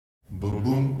Boom,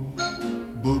 boom,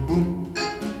 boom, boom,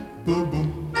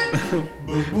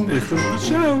 boom. This is the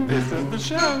show. This is the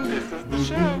show. This is the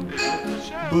show. This is the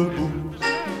show. Boom,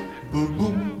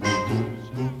 boom, boom,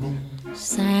 boom, boom.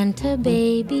 Santa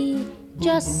baby,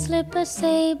 just slip a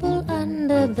sable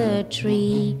under the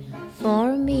tree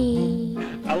for me.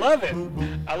 I love it.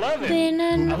 I love it. Been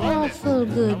an awful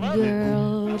good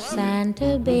girl,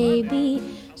 Santa baby,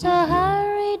 so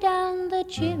hurry down the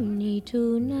chimney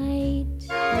tonight.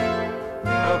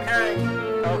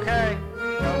 Okay.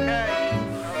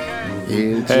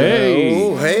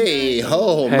 Hey,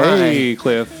 oh my. Hey,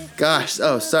 Cliff. Gosh,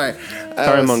 oh, sorry.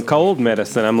 Sorry, I'm on cold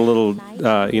medicine. I'm a little,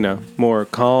 more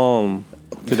calm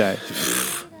today.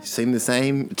 Seem the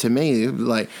same to me.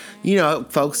 Like,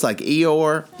 folks like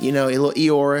Eeyore, a little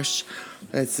Eeyore-ish.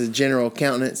 That's the general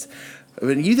countenance.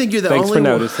 But you think you're the Thanks only for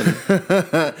one. noticing.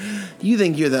 You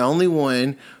think you're the only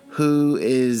one who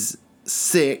is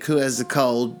sick, who has a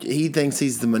cold. He thinks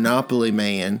he's the monopoly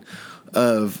man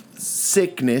of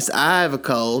sickness. I have a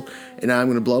cold, and I'm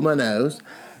going to blow my nose.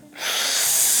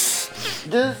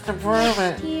 Just to prove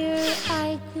it. Here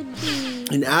I could be.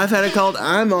 And I've had a cold.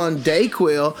 I'm on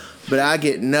Dayquil, but I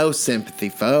get no sympathy,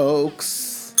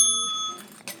 folks.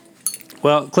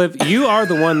 Well, Cliff, you are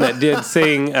the one that did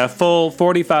sing a full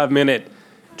 45-minute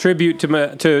tribute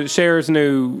to Cher's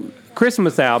new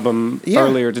Christmas album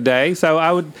earlier today. So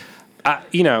I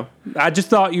just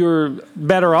thought you were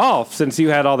better off since you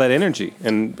had all that energy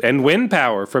and wind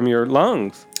power from your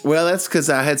lungs. Well, that's because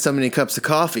I had so many cups of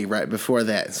coffee right before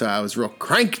that, so I was real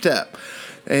cranked up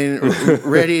and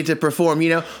ready to perform.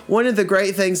 One of the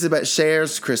great things about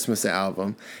Cher's Christmas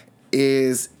album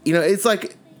is, it's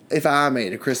like if I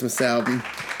made a Christmas album,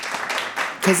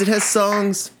 because it has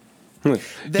songs.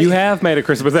 You have made a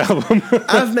Christmas album.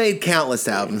 I've made countless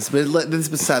albums, but this is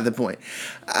beside the point.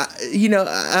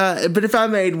 But if I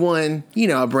made one,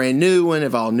 a brand new one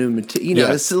of all new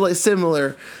material, it's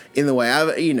similar in the way I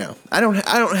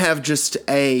don't have just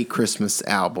a Christmas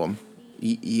album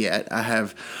yet. I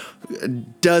have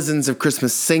dozens of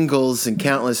Christmas singles and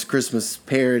countless Christmas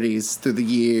parodies through the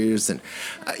years, and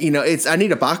I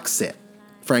need a box set.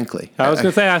 Frankly, I was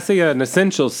going to say, I see an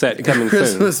essential set coming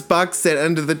Christmas soon. box set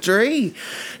under the tree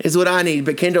is what I need.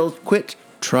 But Kendall, quit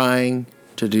trying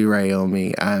to derail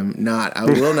me. I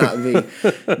will not be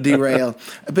derailed.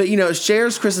 But,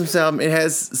 Cher's Christmas album, it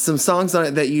has some songs on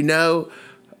it that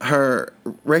her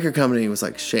record company was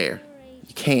like, Cher,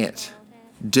 you can't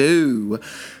do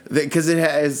that, because it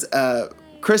has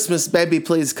Christmas, Baby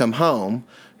Please Come Home.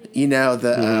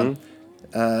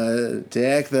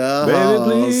 Deck the halls. Baby,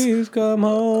 please come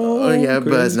home. Oh, yeah,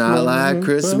 but it's not like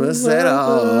Christmas at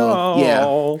all.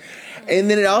 Yeah. And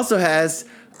then it also has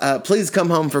Please Come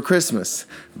Home for Christmas.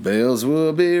 Bells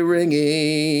will be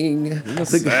ringing.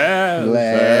 The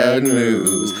glad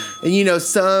news. And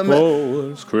some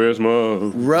it's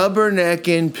Christmas.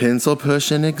 rubbernecking, pencil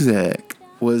pushing exec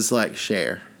was like,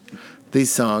 Cher,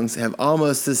 these songs have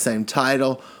almost the same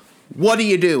title. What are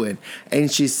you doing?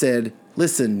 And she said,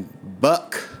 listen,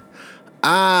 Buck,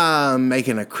 I'm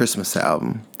making a Christmas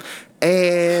album.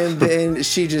 And then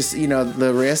she just,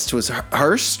 the rest was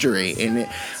her story. And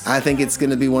I think it's going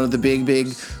to be one of the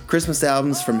big Christmas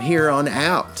albums from here on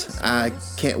out. I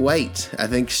can't wait. I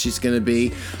think she's going to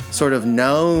be sort of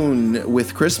known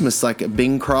with Christmas like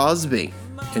Bing Crosby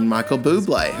and Michael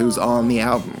Bublé, who's on the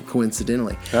album,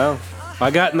 coincidentally. Oh. I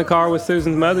got in the car with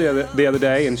Susan's mother the other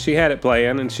day, and she had it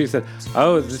playing, and she said,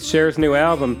 oh, it's Cher's new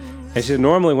album. And she said,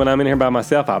 normally when I'm in here by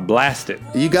myself, I blast it.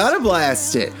 You gotta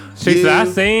blast it. She said, I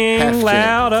sing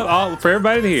loud for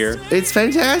everybody to hear. It's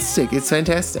fantastic. It's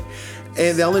fantastic.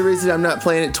 And the only reason I'm not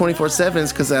playing it 24/7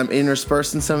 is because I'm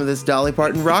interspersing some of this Dolly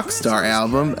Parton Rockstar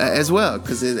album as well,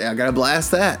 because I gotta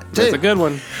blast that too. That's a good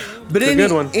one. But a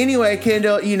good one. Anyway,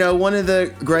 Kendall, one of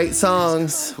the great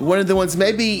songs, one of the ones,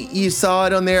 maybe you saw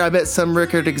it on there, I bet some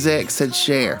record exec said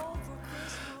Cher.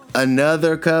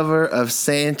 Another cover of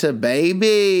Santa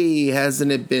Baby,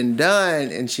 hasn't it been done?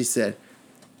 And she said,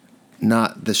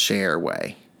 not the Cher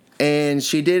way. And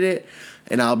she did it,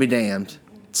 and I'll be damned.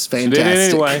 It's fantastic. She did it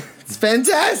anyway. It's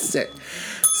fantastic.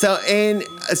 So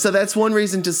that's one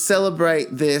reason to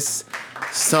celebrate this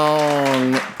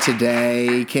song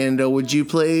today. Kendall, would you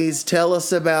please tell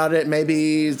us about it?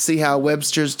 Maybe see how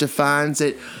Webster's defines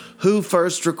it. Who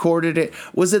first recorded it?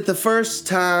 Was it the first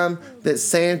time that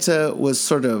Santa was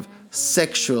sort of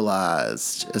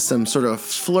sexualized? Some sort of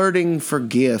flirting for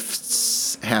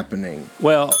gifts happening?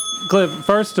 Well, Cliff,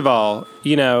 first of all,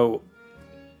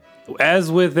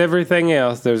 as with everything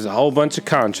else, there's a whole bunch of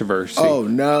controversy. Oh,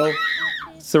 no.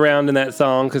 surrounding that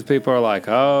song because people are like,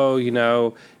 oh,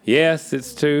 yes,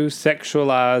 it's too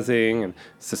sexualizing. And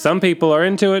so some people are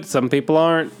into it, some people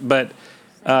aren't. But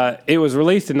it was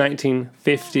released in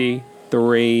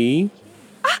 1953.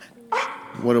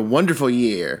 What a wonderful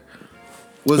year.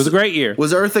 It was a great year.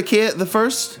 Was Eartha Kitt the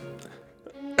first?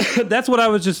 That's what I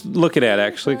was just looking at,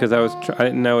 actually, because I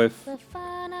didn't know if... Of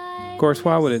course,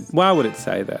 why would it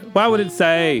say that? Why would it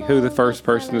say who the first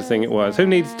person to sing it was? Who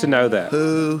needs to know that?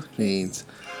 Who needs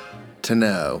to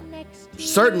know?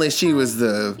 Certainly she was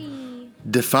the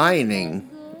defining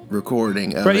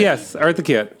recording of it. Yes, Eartha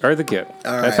Kitt.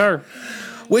 All That's right. her.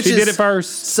 Which She is did it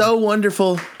first. so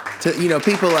wonderful to,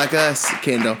 people like us,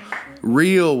 Kendall,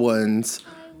 real ones.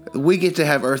 We get to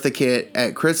have Eartha Kitt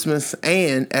at Christmas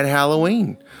and at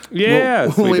Halloween.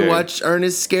 Yes, when we we do. watch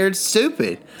Ernest Scared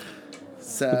Stupid.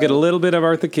 So We get a little bit of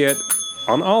Eartha Kitt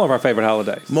on all of our favorite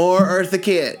holidays. more Eartha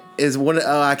Kitt is one.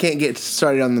 I can't get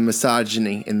started on the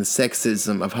misogyny and the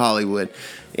sexism of Hollywood.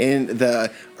 In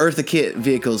the Eartha Kitt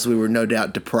vehicles, we were no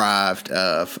doubt deprived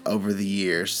of over the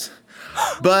years.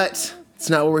 But it's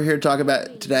not what we're here to talk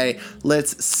about today.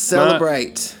 Let's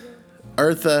celebrate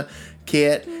Eartha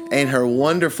Kitt and her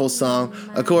wonderful song.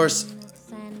 Of course,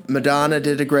 Madonna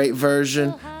did a great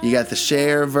version. You got the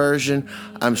Cher version.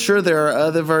 I'm sure there are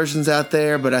other versions out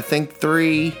there, but I think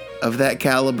 3 of that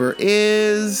caliber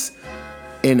is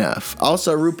enough.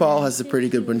 Also, RuPaul has a pretty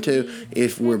good one too,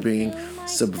 if we're being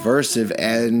subversive,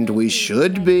 and we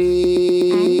should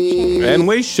be. And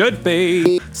we should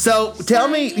be. So, tell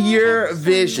me your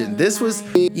vision. This was,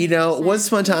 once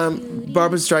upon a time,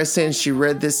 Barbara Streisand, she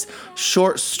read this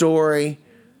short story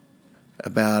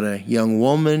about a young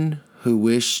woman who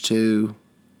wished to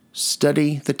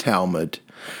study the Talmud.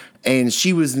 And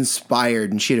she was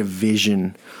inspired, and she had a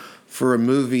vision for a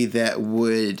movie that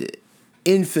would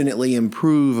infinitely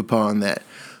improve upon that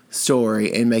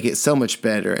story and make it so much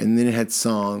better. And then it had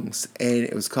songs, and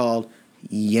it was called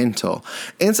Yentl.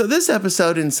 And so this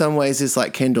episode in some ways is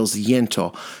like Kendall's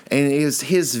Yentl, and it is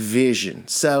his vision.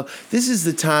 So this is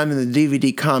the time in the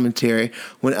DVD commentary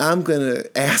when I'm going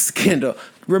to ask Kendall,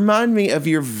 remind me of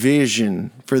your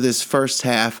vision for this first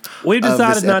half. We of this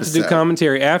decided not to do episode.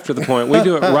 commentary after the point. We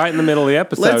do it right in the middle of the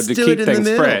episode Let's to do keep it in the things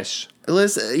middle. fresh.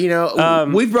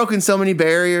 Listen, we've broken so many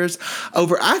barriers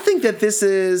over. I think that this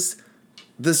is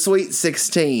the Sweet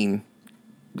 16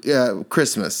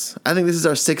 Christmas. I think this is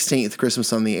our 16th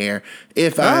Christmas on the air,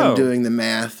 if I'm doing the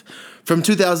math. From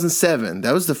 2007.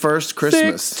 That was the first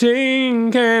Christmas.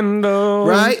 16 candles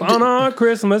Right? on our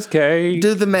Christmas cake.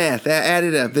 Do the math. Add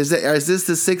it up. Is this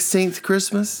the 16th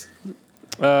Christmas?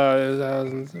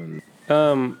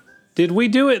 Did we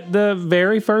do it the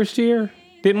very first year?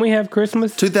 Didn't we have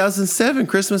Christmas? 2007.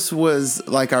 Christmas was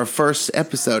like our first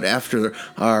episode after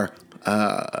our,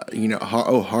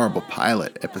 horrible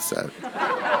pilot episode.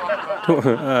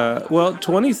 Well,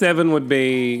 27 would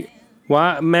be...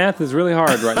 Why? Math is really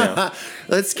hard right now.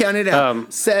 Let's count it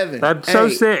out. 7, I'm so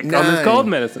 8, sick 9, on this cold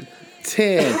medicine.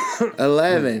 10,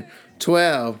 11,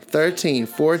 12, 13,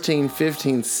 14,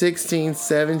 15, 16,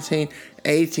 17,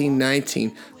 18,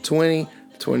 19, 20,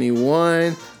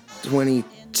 21,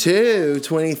 22,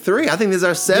 23. I think this is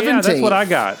our 17th.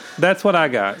 Yeah, that's what I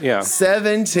got. Yeah.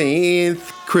 17th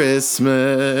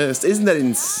Christmas. Isn't that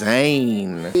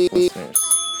insane?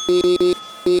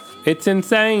 It's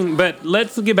insane, but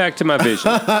let's get back to my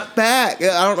vision. Back.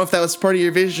 I don't know if that was part of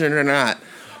your vision or not.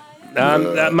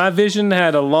 My vision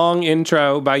had a long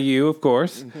intro by you, of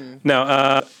course. Mm-hmm.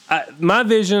 No, my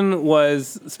vision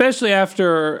was, especially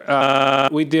after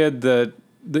we did the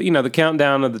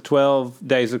countdown of the 12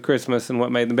 days of Christmas and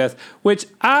what made them best, which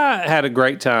I had a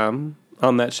great time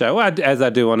on that show, as I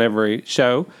do on every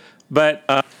show. But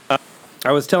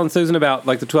I was telling Susan about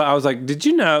like the 12. I was like, did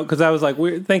you know? Because I was like,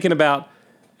 we're thinking about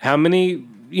how many,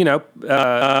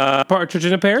 partridge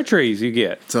in a pear trees you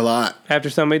get. It's a lot.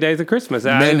 After so many days of Christmas.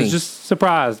 I Many. was just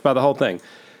surprised by the whole thing.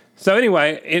 So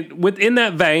anyway, within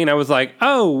that vein, I was like,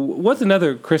 oh, what's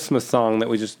another Christmas song that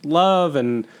we just love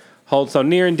and hold so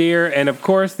near and dear? And of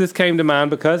course, this came to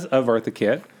mind because of Eartha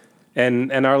Kitt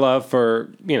and our love for,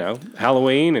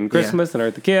 Halloween and Christmas and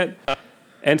Eartha Kitt.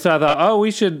 And so I thought, we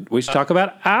should talk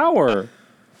about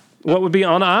what would be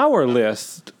on our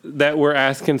list that we're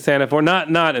asking Santa for,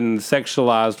 not in the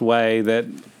sexualized way that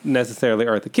necessarily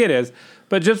Eartha Kitt is,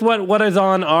 but just what is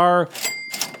on our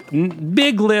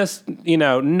big list,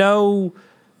 no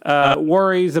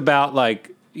worries about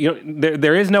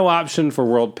there is no option for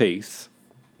world peace.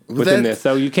 within this.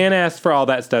 So you can't ask for all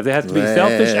that stuff. It has to be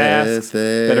selfish asks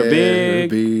that are big.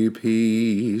 Be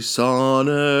peace on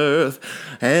earth,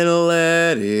 and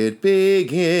let it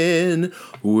begin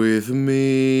with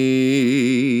me.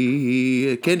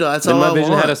 Kendall, that's Then all my I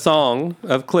vision want. had a song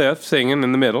of Cliff singing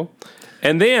in the middle.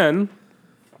 And then,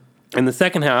 in the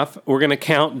second half, we're going to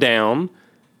count down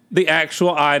the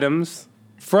actual items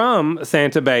from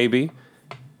Santa Baby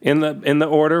in the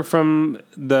order from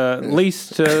the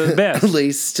least to best.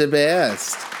 Least to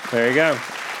best. There you go.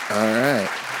 All right.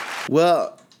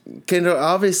 Well, Kendall,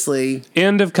 obviously,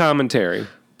 End of commentary.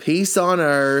 peace on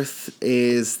earth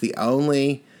is the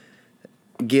only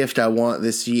gift I want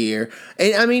this year.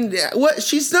 And I mean, what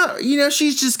she's not,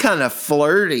 she's just kind of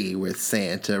flirty with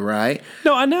Santa, right?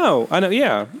 No, I know,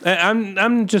 yeah.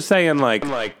 I'm just saying,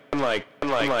 I'm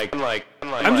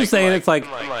just saying it's like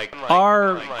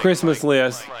our Christmas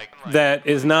list that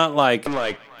is not like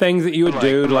things that you would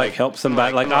do to like help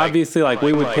somebody. Like obviously, like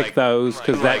we would pick those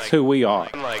because that's who we are.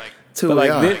 That's who we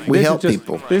are. We help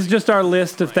people. This is just our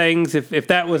list of things. If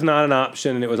that was not an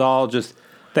option and it was all just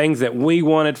things that we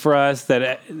wanted for us,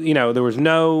 that there was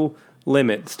no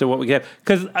limits to what we get.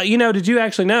 Because did you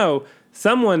actually know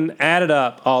someone added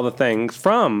up all the things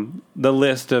from the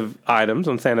list of items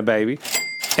on Santa Baby,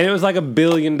 and it was like $1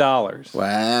 billion.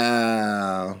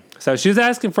 Wow. So she was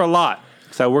asking for a lot.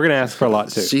 So we're gonna ask for a lot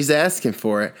too. She's asking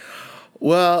for it.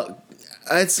 Well,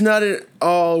 it's not at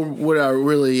all what I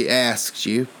really asked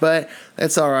you, but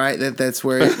that's all right. That's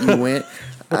where you went.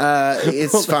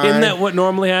 It's fine. Isn't that what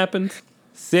normally happens?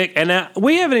 Sick. And now,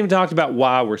 we haven't even talked about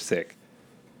why we're sick.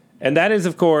 And that is,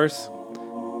 of course,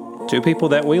 two people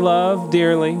that we love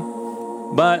dearly,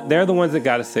 but they're the ones that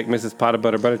got us sick, Mrs. Pot of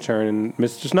Butter Butterchurn and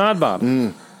Mr.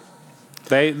 Snodbob.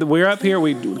 We're up here.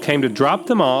 We came to drop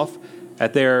them off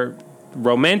at their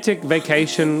romantic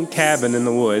vacation cabin in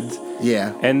the woods.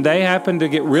 Yeah. And they happened to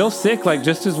get real sick, like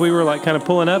just as we were like kind of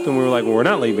pulling up, and we were like, well, we're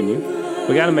not leaving you.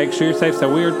 We got to make sure you're safe. So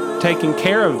we were taking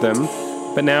care of them,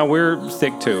 but now we're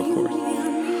sick too, of course.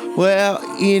 Well,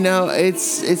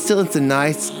 it's a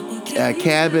nice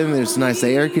cabin. There's nice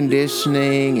air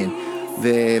conditioning, and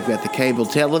they've got the cable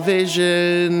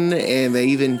television, and they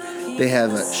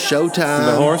have a Showtime,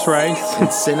 The horse race. and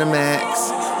Cinemax.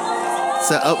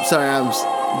 So,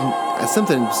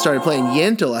 something started playing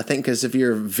Yentl, I think, because of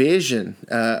your vision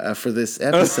for this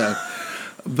episode.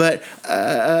 But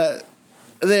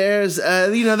there's,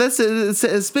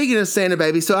 speaking of Santa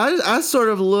Baby, so I sort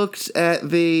of looked at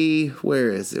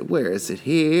where is it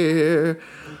here?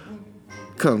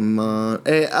 Come on.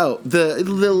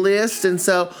 The list. And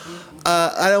so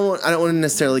I don't want to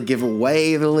necessarily give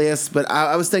away the list, but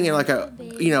I was thinking like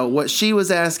what she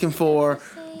was asking for.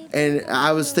 And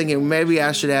I was thinking maybe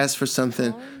I should ask for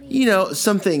something,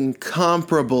 something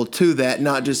comparable to that,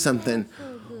 not just something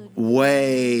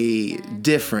way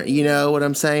different. You know what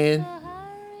I'm saying?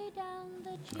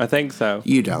 I think so.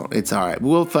 You don't. It's all right.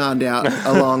 We'll find out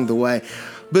along the way.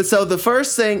 But so the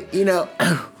first thing,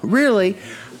 really,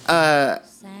 that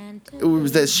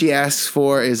she asks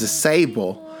for is a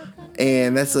sable.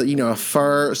 And that's, a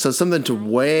fur, so something to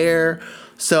wear.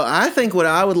 So I think what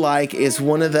I would like is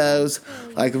one of those,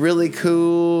 like, really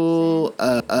cool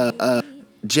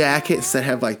jackets that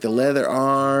have, like, the leather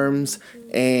arms,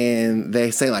 and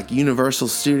they say, like, Universal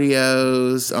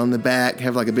Studios on the back,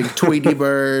 have, like, a big Tweety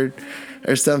bird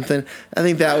or something. I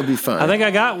think that would be fun. I think I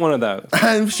got one of those.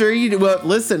 I'm sure you do. Well,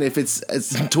 listen, if it's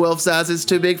 12 sizes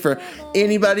too big for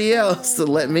anybody else, so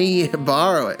let me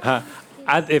borrow it.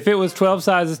 If it was 12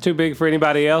 sizes too big for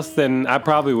anybody else, then I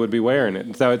probably would be wearing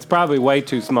it. So it's probably way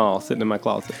too small sitting in my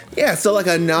closet. Yeah, so like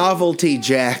a novelty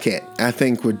jacket, I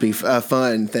think would be a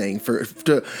fun thing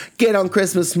to get on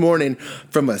Christmas morning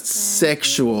from a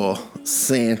sexual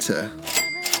Santa.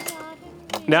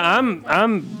 Now,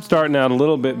 I'm starting out a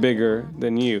little bit bigger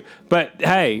than you. But,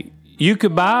 hey, you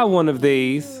could buy one of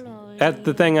these. That's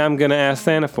the thing I'm going to ask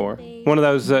Santa for. One of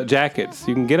those jackets.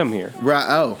 You can get them here.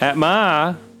 Right, At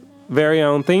my very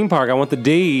own theme park. I want the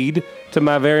deed to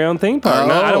my very own theme park.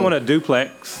 No, I don't want a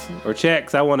duplex or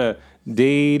checks. I want a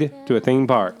deed to a theme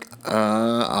park.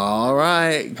 All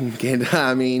right.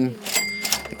 I mean,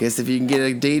 I guess if you can get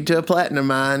a deed to a platinum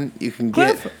mine, you can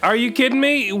get... Cliff, are you kidding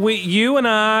me? You and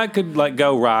I could like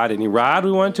go ride any ride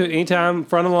we want to anytime,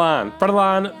 front of the line. Front of the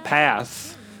line,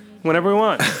 pass. Whenever we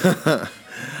want.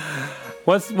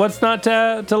 What's not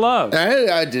to love?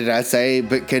 Did I say,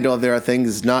 but Kendall, there are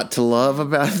things not to love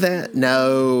about that?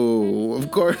 No,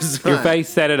 of course not. Your face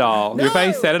said it all. No. Your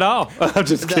face said it all. I'm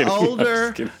just kidding.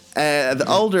 The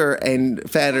older and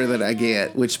fatter that I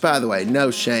get, which, by the way,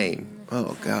 no shame.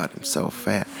 Oh, God, I'm so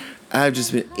fat. I've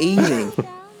just been eating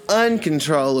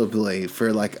uncontrollably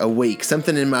for like a week.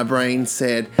 Something in my brain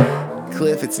said,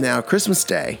 Cliff, it's now Christmas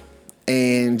Day,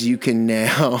 and you can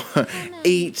now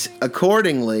eat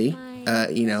accordingly,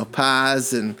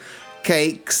 pies and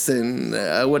cakes and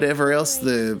whatever else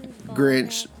the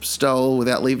Grinch stole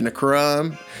without leaving a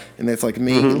crumb. And that's like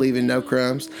me leaving no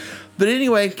crumbs. But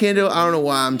anyway, Kendall, I don't know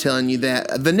why I'm telling you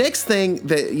that. The next thing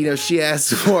that, she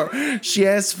asked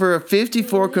for a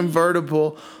 54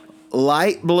 convertible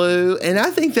light blue. And I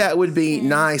think that would be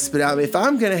nice. But if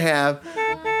I'm going to have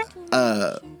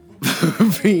a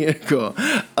vehicle,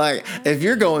 like if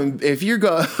you're going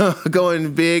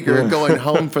big or going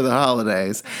home for the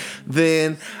holidays,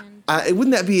 then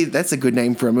wouldn't that be, that's a good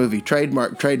name for a movie.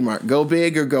 Trademark. Go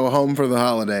big or go home for the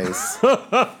holidays.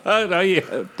 No,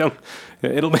 yeah.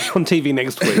 It'll be on TV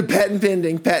next week. Patent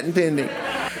pending.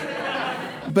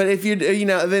 But if you,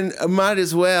 then might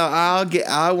as well,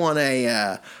 I want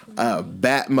a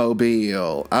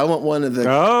Batmobile. I want one of the.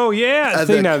 Oh, yeah.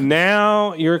 See,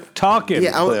 now you're talking.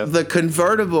 Yeah, I want the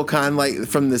convertible kind, like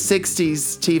from the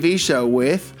 60s TV show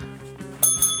with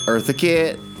Eartha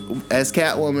Kitt as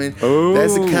Catwoman. Oh.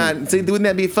 That's the kind. See, wouldn't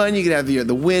that be fun? You could have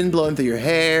the wind blowing through your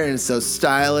hair, and it's so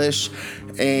stylish.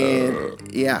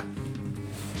 And yeah,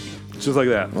 just like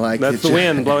that. That's the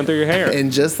wind blowing through your hair,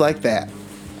 and just like that.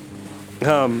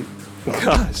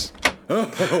 Gosh.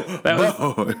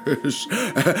 Boys,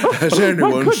 has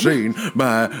anyone seen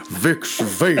my Vicks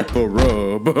Vapor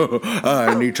Rub?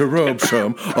 I need to rub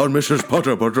some on Mrs.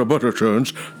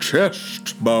 Butterton's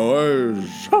chest, boys.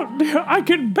 Oh, dear, I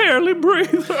can barely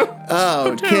breathe.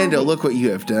 Oh, Kendall, look what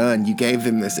you have done. You gave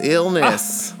them this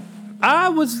illness. I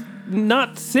was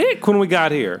not sick when we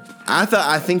got here.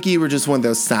 I think you were just one of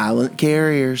those silent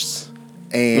carriers.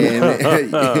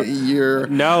 And you're...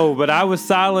 No, but I was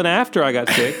silent after I got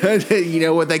sick. You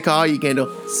know what they call you,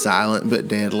 Kendall? Silent but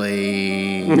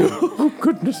deadly. Oh,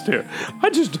 goodness, dear.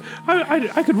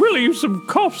 I could really use some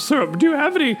cough syrup. Do you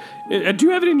have any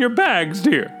in your bags,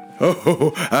 dear?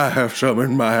 Oh, I have some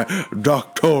in my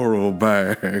doctoral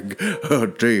bag. Oh,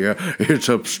 dear, it's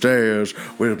upstairs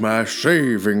with my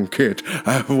shaving kit.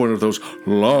 I have one of those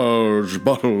large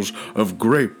bottles of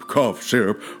grape cough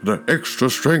syrup, the extra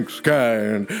strength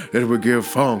kind that we give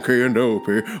Funky and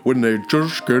Opie when they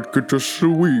just can't get to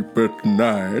sleep at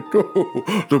night.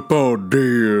 Oh, the poor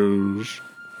dears.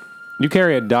 You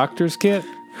carry a doctor's kit?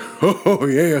 Oh,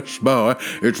 yes, boy.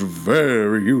 It's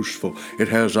very useful. It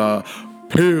has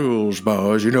pills,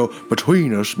 boys.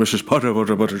 Between us, Mrs.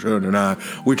 Butterton and I,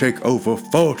 we take over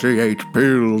 48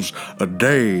 pills a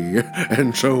day.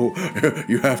 And so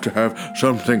you have to have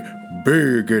something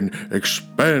big and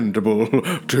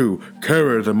expandable to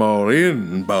carry them all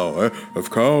in, boy. Of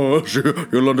course,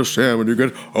 you'll understand when you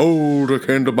get older,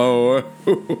 Kendall, boy.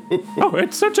 Oh,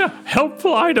 it's such a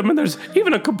helpful item, and there's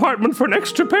even a compartment for an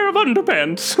extra pair of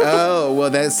underpants. Oh,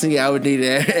 well, I would need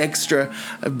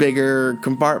a bigger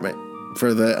compartment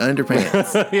for the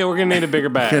underpants. Yeah, we're gonna need a bigger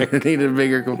bag. Need a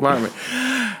bigger compartment.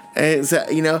 And so,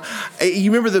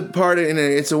 you remember the part in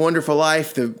It's a Wonderful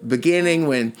Life, the beginning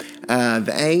when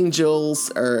the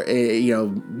angels are,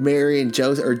 Mary and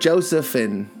Joseph, or Joseph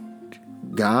and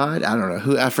God, I don't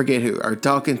know I forget who, are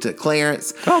talking to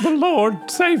Clarence. Oh, the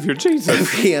Lord Savior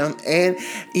Jesus. Yeah, and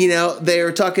they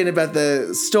were talking about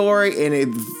the story, and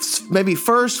it's maybe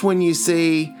first when you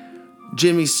see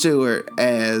Jimmy Stewart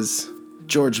as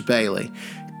George Bailey,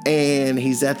 and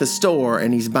he's at the store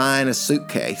and he's buying a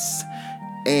suitcase,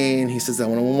 and he says, "I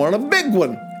want a big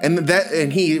one,"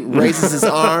 and he raises his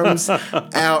arms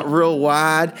out real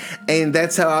wide, and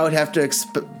that's how I would have to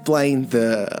explain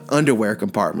the underwear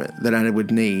compartment that I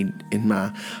would need in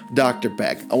my doctor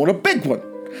bag. I want a big one.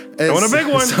 I want a big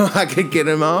one, so I could get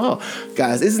them all.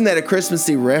 Guys, isn't that a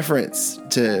Christmassy reference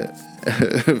to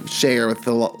share with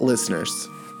the listeners?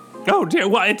 Oh, dear.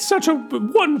 Well, it's such a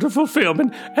wonderful film.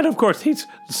 And of course, he's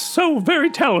so very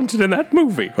talented in that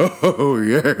movie. Oh,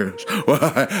 yes. Well,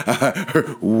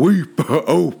 I weep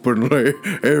openly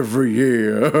every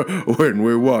year when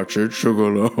we watch it,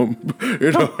 Sugar Lump.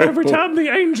 Every time the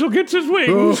angel gets his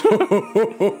wings.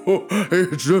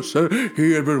 It's just that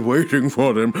he had been waiting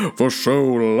for them for so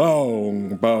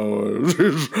long, boys.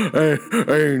 His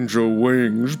angel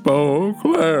wings, poor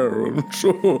Clarence.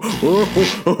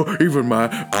 Even my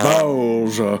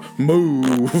bowels are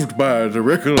moved by the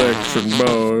recollection,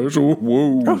 boys.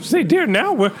 Whoa. Oh, see, dear,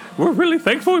 now we're really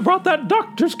thankful we brought that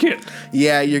doctor's kit.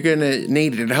 Yeah, you're gonna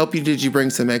need it. I hope did you bring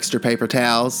some extra paper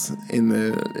towels in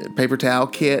the paper towel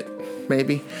kit?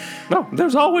 maybe. No,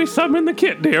 there's always some in the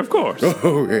kit, dear, of course.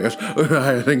 Oh, yes.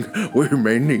 I think we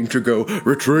may need to go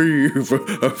retrieve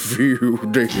a few,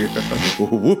 dear.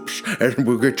 Whoops. And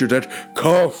we'll get you that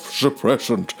cough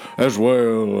suppressant as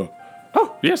well.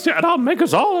 Oh, yes, and I'll make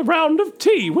us all a round of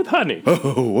tea with honey.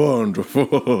 Oh, wonderful.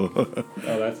 Oh,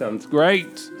 that sounds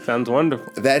great. Sounds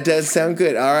wonderful. That does sound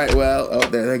good. All right, well,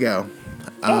 there they go.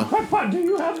 Crackpot, do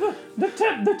you have the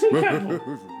tea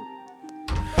kettle?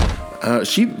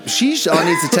 She all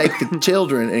needs to take the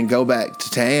children and go back to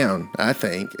town, I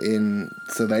think, and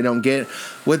so they don't get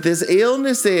what this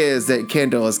illness is that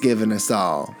Kendall has given us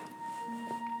all.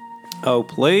 Oh,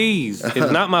 please.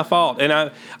 It's not my fault.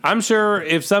 And I'm sure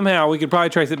if somehow we could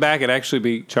probably trace it back, it'd actually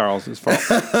be Charles's fault.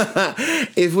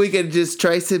 If we could just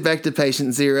trace it back to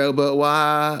patient zero, but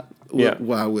why? Yeah.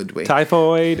 Why would we?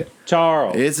 Typhoid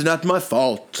Charles. It's not my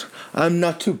fault. I'm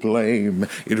not to blame.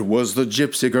 It was the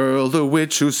gypsy girl, the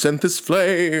witch, who sent this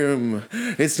flame.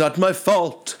 It's not my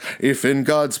fault if in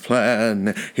God's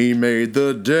plan he made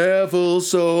the devil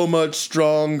so much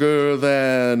stronger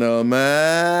than a man.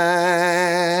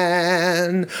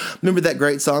 Remember that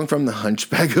great song from The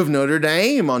Hunchback of Notre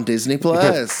Dame on Disney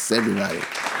Plus, everybody.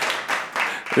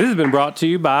 This has been brought to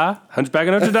you by Hunchback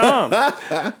of Notre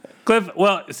Dame. Cliff,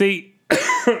 well, see,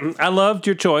 I loved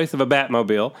your choice of a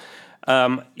Batmobile.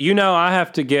 I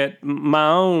have to get my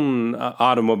own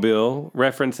automobile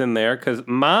reference in there because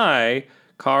my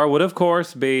car would, of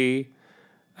course, be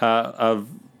a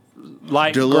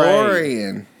light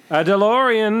DeLorean. Gray. A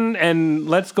DeLorean, and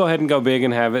let's go ahead and go big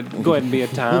and have it. Go ahead and be a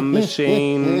time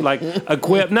machine, like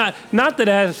equipped. Not that it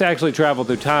has to actually travel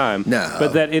through time. No.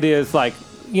 But that it is like,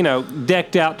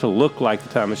 decked out to look like the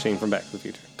time machine from Back to the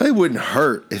Future. They wouldn't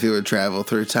hurt if it would travel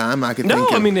through time. I could think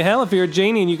of, hell, if you're a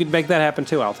genie and you could make that happen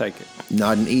too, I'll take it.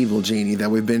 Not an evil genie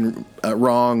that we've been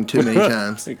wrong too many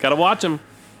times. You gotta watch them.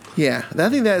 Yeah, I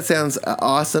think that sounds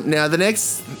awesome. Now, the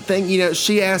next thing,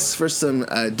 she asks for some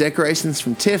decorations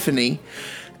from Tiffany.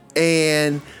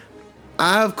 And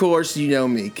I, of course, you know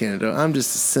me, Kendall. I'm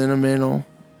just a sentimental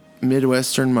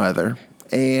Midwestern mother.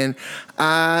 And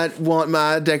I want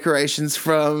my decorations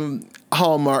from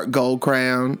Hallmark Gold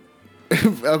Crown.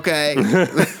 Okay,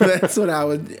 that's what I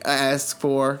would ask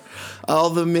for. All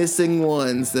the missing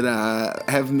ones that I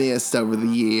have missed over the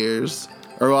years,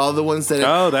 or all the ones that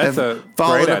have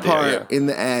fallen apart in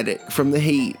the attic from the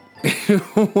heat.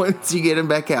 Once you get them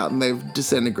back out and they've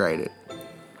disintegrated.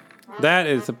 That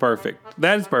is perfect.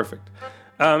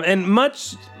 And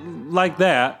much like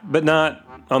that, but not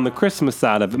on the Christmas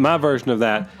side of it. My version of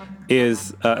that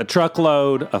is a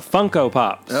truckload of Funko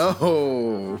Pops.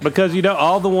 Oh. Because,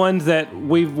 all the ones that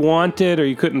we've wanted or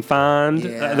you couldn't find.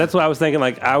 Yeah. That's what I was thinking.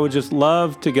 Like, I would just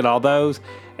love to get all those.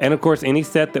 And, of course, any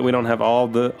set that we don't have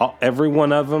every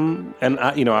one of them. And,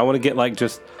 I want to get, like,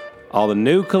 just all the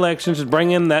new collections. Just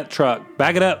bring in that truck.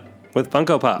 Back it up with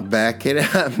Funko Pops. Back it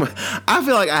up. I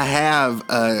feel like I have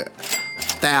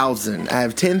 1,000. I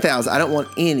have 10,000. I don't want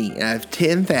any. I have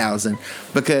 10,000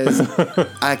 because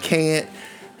I can't.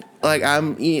 Like,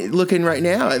 I'm looking right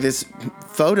now at this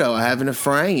photo I have in a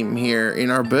frame here in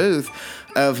our booth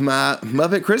of my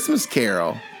Muppet Christmas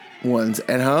Carol ones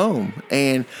at home.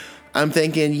 And I'm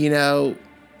thinking,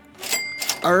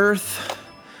 Earth,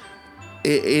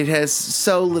 it has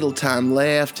so little time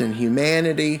left, and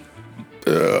humanity,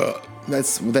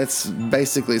 that's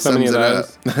basically sums it up.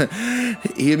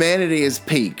 Humanity is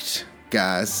peaked,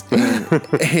 guys. And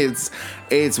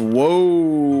it's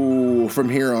whoa from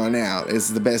here on out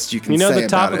is the best you can say about it. The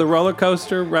top of the roller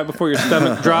coaster right before your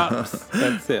stomach drops?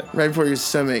 That's it. Right before your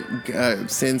stomach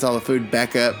sends all the food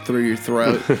back up through your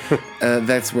throat.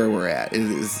 That's where we're at.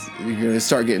 You're going to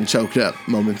start getting choked up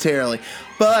momentarily.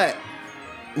 But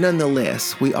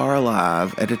nonetheless, we are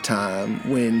alive at a time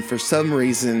when, for some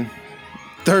reason,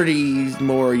 30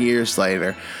 more years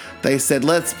later, they said,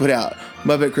 let's put out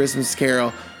Muppet Christmas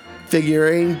Carol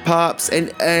figurine pops,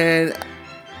 and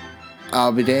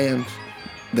I'll be damned.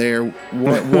 They're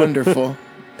wonderful,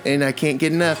 and I can't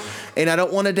get enough. And I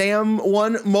don't want a damn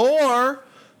one more,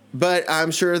 but I'm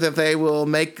sure that they will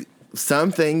make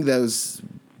something, those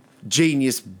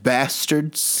genius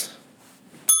bastards.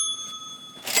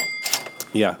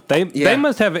 Yeah, they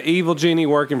must have an evil genie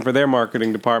working for their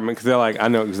marketing department because they're like, I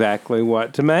know exactly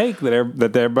what to make that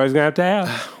everybody's going to have.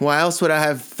 Why else would I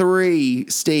have 3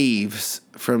 Steves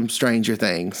from Stranger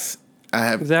Things? I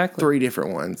have 3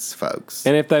 different ones, folks.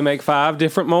 And if they make 5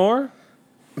 different more,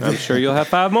 I'm sure you'll have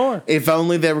 5 more. If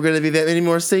only there were going to be that many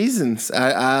more seasons.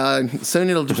 Soon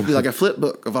it'll just be like a flip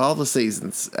book of all the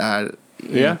seasons.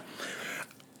 Yeah.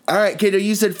 All right, kiddo,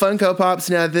 you said Funko Pops.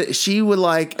 Now, she would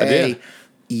like a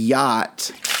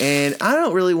yacht. And I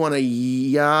don't really want a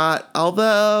yacht,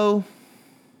 although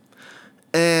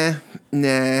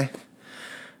Nah.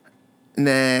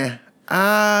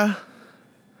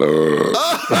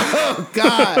 Oh,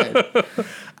 God.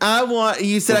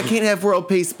 You said I can't have world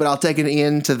peace, but I'll take an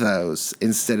end to those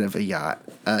instead of a yacht.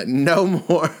 No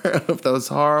more of those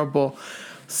horrible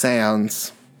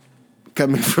sounds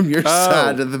coming from your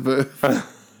side of the booth.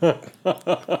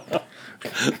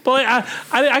 Boy,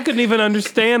 I couldn't even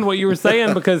understand what you were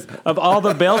saying because of all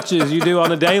the belches you do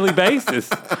on a daily basis.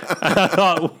 I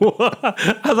thought,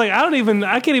 I was like,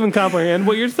 I can't even comprehend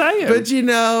what you're saying. But you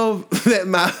know that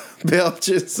my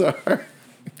belches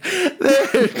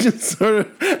they're just sort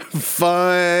of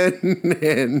fun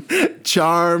and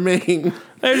charming.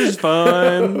 They're just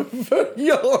fun. But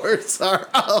yours are,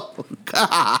 oh,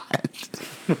 God.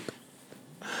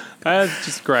 That's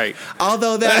just great.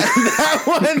 Although that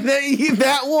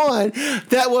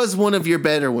was one of your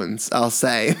better ones, I'll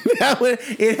say. That one,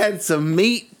 it had some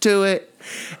meat to it,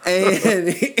 and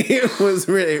it was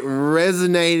really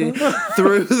resonating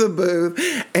through the booth.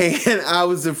 And I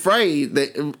was afraid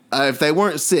that if they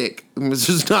weren't sick,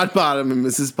 Mr. Snodbottom and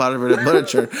Mrs. Potiphar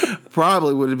Butticher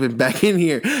probably would have been back in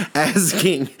here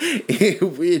asking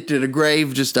if did a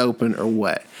grave just open or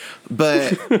what.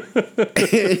 But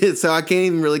so I can't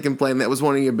even really complain. That was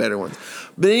one of your better ones.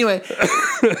 But anyway,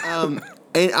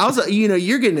 and also,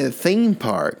 you're getting a theme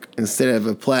park instead of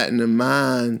a platinum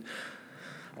mine.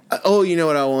 Oh, you know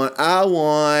what I want? I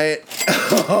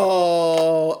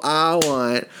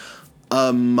want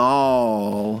a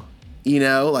mall,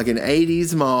 like an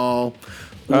 80s mall.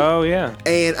 Oh, yeah.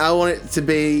 And I want it to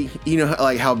be,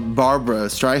 like how Barbara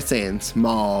Streisand's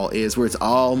mall is, where it's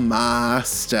all my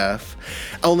stuff.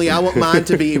 Only I want mine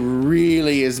to be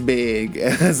really as big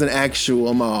as an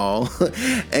actual mall.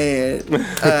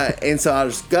 And so I'll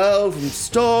just go from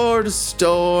store to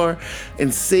store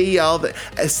and see all the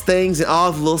things and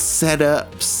all the little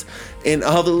setups and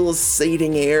all the little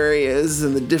seating areas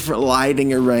and the different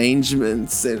lighting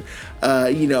arrangements and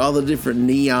all the different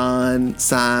neon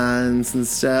signs and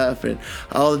stuff and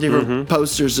all the different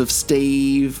posters of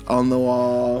Steve on the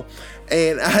wall.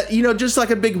 And, just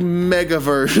like a big mega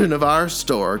version of our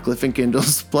store, Cliff and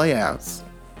Kendall's Playhouse.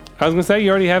 I was going to say, you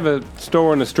already have a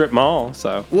store in a strip mall,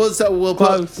 so.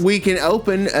 We can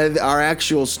open our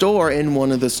actual store in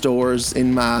one of the stores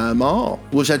in my mall.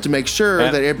 We'll just have to make sure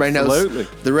that everybody knows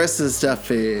the rest of the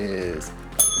stuff is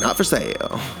not for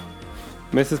sale.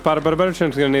 Mrs. Potiphar Butterchurch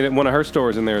is going to need one of her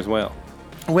stores in there as well.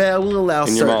 Well, we'll allow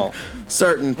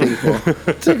certain people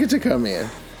to come in.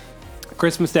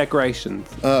 Christmas decorations.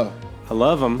 Oh. I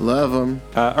love them. Love them.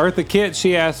 Eartha Kitt,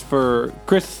 she asked for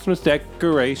Christmas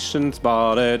decorations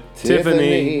bought at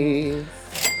Tiffany.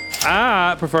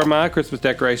 I prefer my Christmas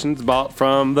decorations bought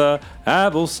from the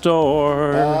Apple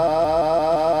Store.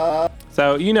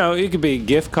 So, it could be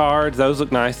gift cards. Those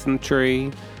look nice in the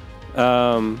tree. You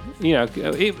get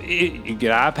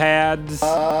iPads,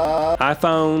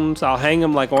 iPhones. I'll hang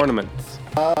them like ornaments.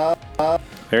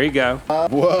 There you go.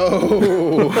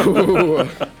 Whoa.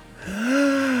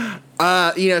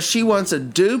 She wants a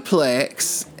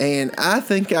duplex, and I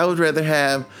think I would rather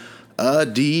have a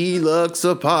deluxe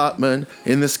apartment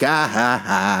in the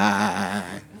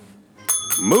sky.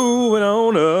 Moving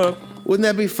on up. Wouldn't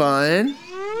that be fun?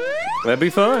 That'd be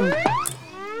fun.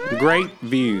 Great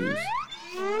views.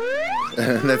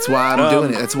 That's why I'm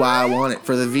doing it. That's why I want it,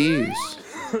 for the views.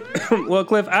 Well,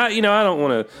 Cliff, I don't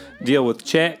want to deal with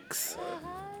checks.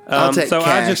 I'll take cash.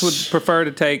 I just would prefer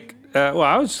to take, I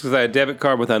was just going to say a debit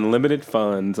card with unlimited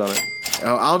funds on it.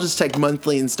 Oh, I'll just take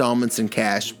monthly installments in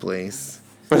cash, please.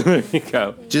 There you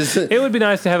go. It would be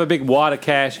nice to have a big wad of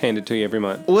cash handed to you every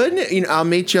month. Wouldn't it? I'll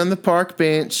meet you on the park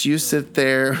bench. You sit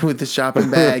there with the shopping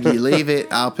bag. You leave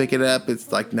it. I'll pick it up.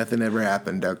 It's like nothing ever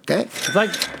happened, okay? It's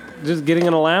like just getting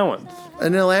an allowance.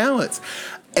 An allowance.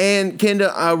 And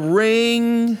Kendall, a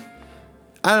ring.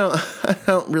 I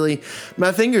don't really.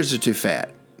 My fingers are too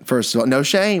fat. First of all, no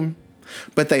shame,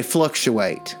 but they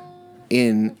fluctuate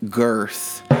in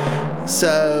girth.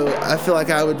 So I feel like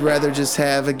I would rather just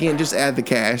add the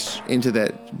cash into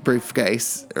that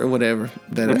briefcase or whatever.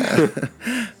 Then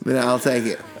I'll take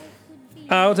it.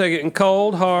 I'll take it in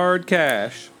cold, hard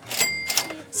cash.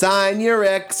 Sign your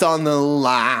X on the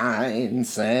line,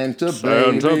 Santa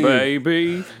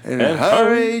baby. And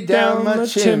hurry down my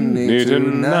chimney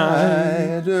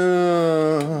tonight.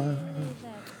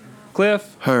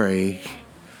 Cliff. Hurry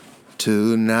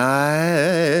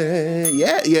tonight.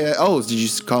 Yeah. Oh, did you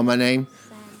call my name?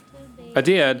 I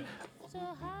did.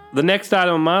 The next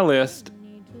item on my list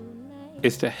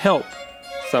is to help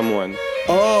someone.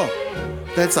 Oh,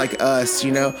 that's like us,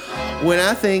 When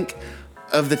I think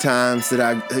of the times that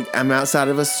I'm outside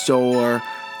of a store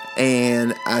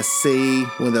and I see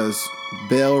one of those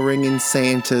bell ringing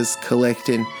Santas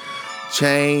collecting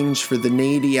change for the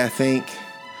needy, I think.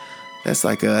 That's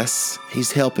like us.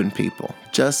 He's helping people.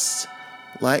 Just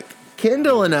like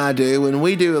Kendall and I do when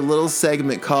we do a little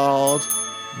segment called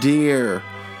Dear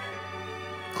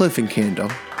Cliff and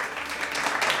Kendall.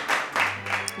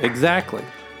 Exactly.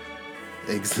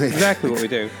 Exactly what we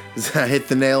do. I hit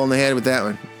the nail on the head with that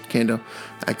one, Kendall.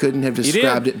 I couldn't have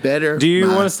described it better. Do you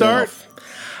want to start?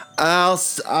 I'll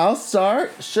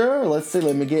start. Sure. Let's see.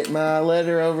 Let me get my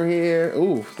letter over here.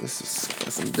 Ooh, this is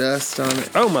got some dust on it.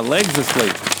 Oh, my leg's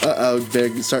asleep. Uh-oh.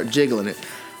 Better start jiggling it.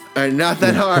 All right, not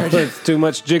that hard. It's too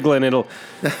much jiggling. I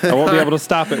won't be able to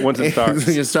stop it once it starts.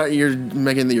 You're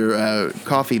making your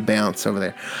coffee bounce over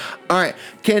there. All right,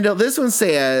 Kendall, this one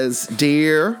says,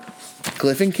 Dear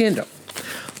Cliff and Kendall,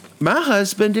 my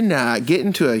husband and I get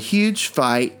into a huge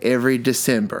fight every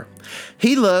December.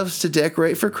 He loves to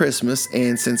decorate for Christmas,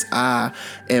 and since I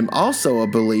am also a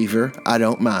believer, I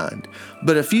don't mind.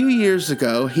 But a few years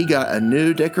ago, he got a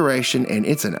new decoration, and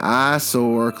it's an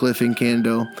eyesore, Cliff and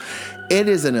Kendall. It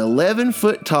is an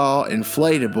 11-foot tall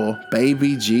inflatable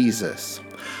baby Jesus.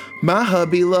 My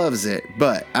hubby loves it,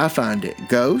 but I find it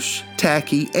gauche,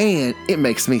 tacky, and it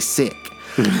makes me sick.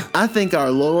 I think our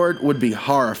Lord would be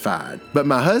horrified, but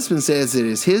my husband says it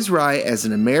is his right as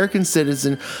an American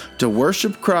citizen to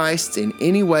worship Christ in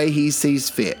any way he sees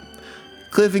fit.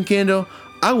 Cliff and Kendall,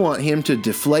 I want him to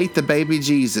deflate the baby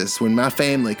Jesus when my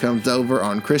family comes over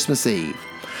on Christmas Eve.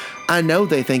 I know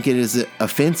they think it is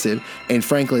offensive and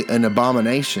frankly an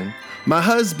abomination. My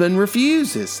husband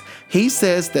refuses. He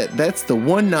says that that's the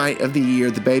one night of the year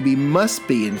the baby must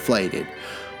be inflated.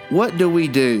 What do we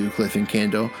do, Cliff and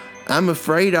Kendall? I'm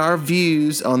afraid our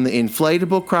views on the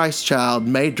inflatable Christ child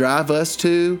may drive us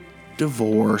to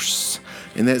divorce.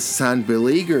 And that's signed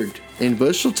Beleaguered in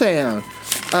Busheltown.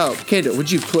 Oh, Kendall,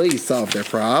 would you please solve their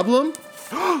problem?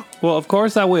 Well, of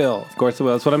course I will. Of course I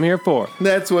will. That's what I'm here for.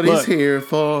 That's what he's here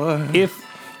for.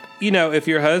 If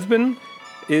your husband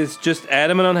is just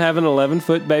adamant on having an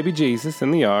 11-foot baby Jesus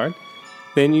in the yard,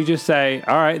 then you just say,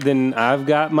 all right, then I've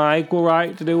got my equal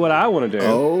right to do what I want to do.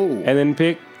 Oh. And then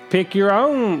pick your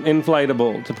own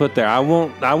inflatable to put there. I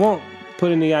won't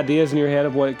put any ideas in your head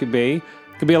of what it could be. It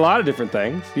could be a lot of different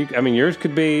things. Yours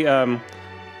could be,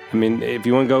 if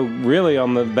you want to go really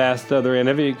on the vast other end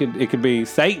of it, it could be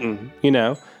Satan,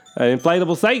 an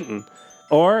inflatable Satan.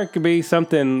 Or it could be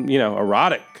something,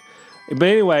 erotic. But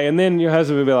anyway, and then your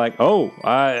husband would be like, oh,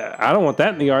 I don't want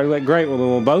that in the yard. Like, great, well, then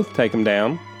we'll both take them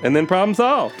down. And then problem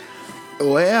solved.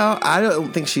 Well, I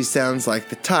don't think she sounds like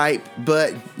the type,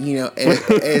 but,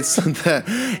 it's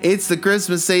the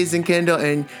Christmas season, Kendall,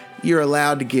 and you're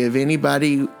allowed to give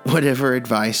anybody whatever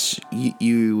advice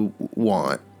you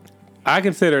want. I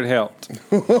consider it helped.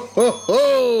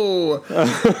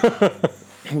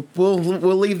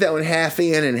 We'll leave that one half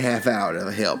in and half out of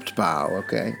the helped pile,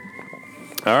 okay?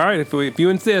 All right, if you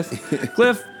insist.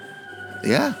 Cliff.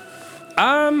 Yeah.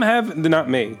 Not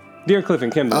me. Dear Cliff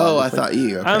and Kendall. Oh, obviously. I thought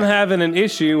you. Okay. I'm having an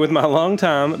issue with my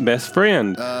longtime best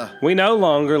friend. We no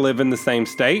longer live in the same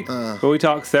state, but we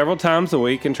talk several times a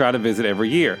week and try to visit every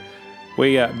year.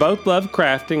 We both love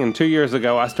crafting, and 2 years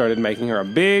ago I started making her a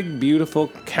big, beautiful,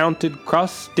 counted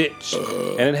cross stitch,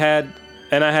 and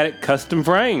I had it custom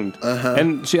framed.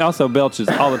 And she also belches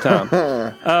all the time.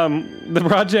 The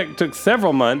project took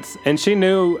several months, and she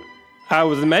knew I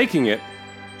was making it.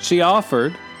 She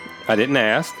offered, I didn't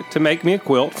ask, to make me a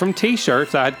quilt from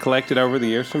T-shirts I had collected over the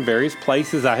years from various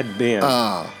places I had been.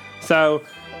 So,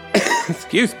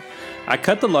 excuse me, I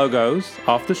cut the logos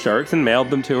off the shirts and mailed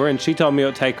them to her, and she told me it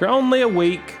would take her only a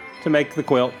week to make the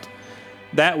quilt.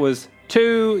 That was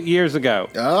 2 years ago.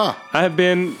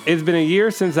 It's been a year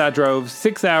since I drove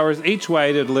 6 hours each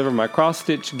way to deliver my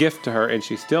cross-stitch gift to her, and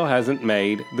she still hasn't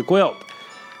made the quilt.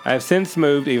 I have since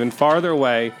moved even farther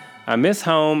away. I miss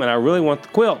home, and I really want the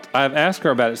quilt. I have asked her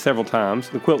about it several times.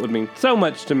 The quilt would mean so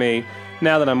much to me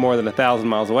now that I'm more than 1,000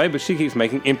 miles away, but she keeps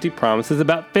making empty promises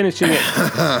about finishing it.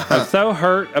 I'm so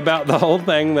hurt about the whole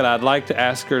thing that I'd like to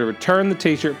ask her to return the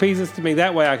T-shirt pieces to me.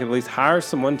 That way I can at least hire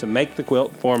someone to make the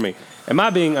quilt for me. Am I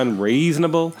being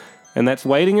unreasonable? And that's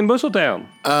waiting in Busheltown.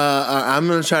 I'm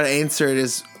going to try to answer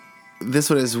this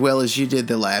one as well as you did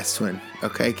the last one.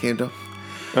 Okay, Kendall?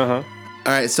 Uh-huh.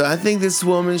 All right, so I think this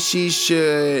woman, she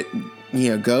should,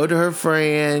 go to her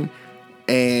friend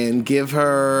and give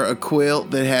her a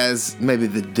quilt that has maybe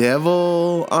the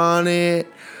devil on it,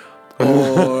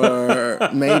 or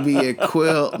maybe a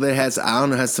quilt that has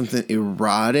something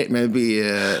erotic, maybe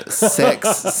a sex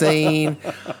scene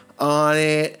on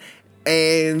it.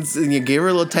 And you give her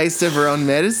a little taste of her own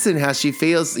medicine, how she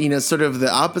feels, sort of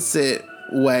the opposite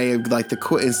way of like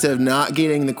instead of not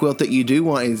getting the quilt that you do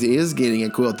want, is getting a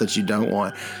quilt that you don't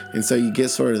want, and so you get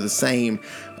sort of the same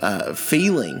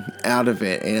feeling out of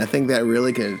it. And I think that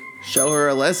really could show her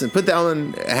a lesson. Put that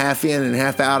one half in and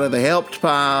half out of the helped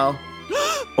pile.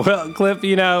 Well, Cliff,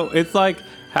 you know, it's like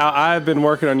how I've been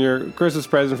working on your Christmas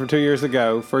present for 2 years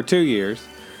ago for 2 years.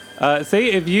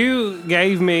 See, if you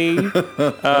gave me,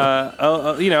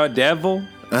 a devil.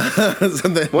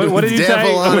 Something what did you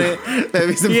devil say? on it.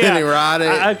 Maybe something erotic.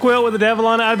 A quilt with a devil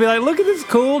on it. I'd be like, look at this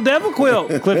cool devil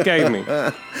quilt Cliff gave me.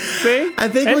 See? I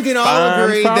think we can all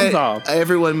agree that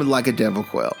everyone would like a devil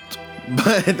quilt.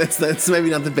 But that's maybe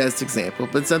not the best example.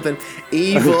 But something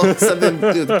evil, something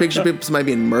with the picture people somebody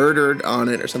being murdered on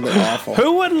it or something awful.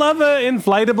 Who would love an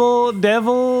inflatable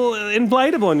devil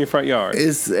inflatable in your front yard?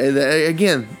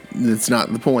 Again, that's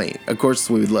not the point. Of course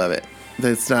we would love it.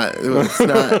 It's not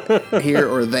here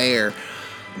or there.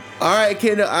 All right,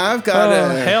 Kendall, I've got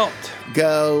to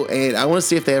go, and I want to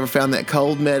see if they ever found that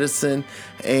cold medicine.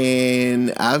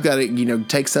 And I've got to,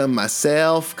 take some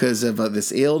myself because of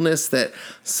this illness that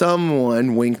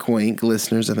someone, wink, wink,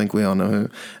 listeners, I think we all know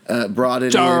who, brought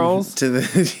it Charles. in to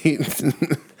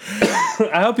the...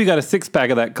 I hope you got a 6-pack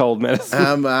of that cold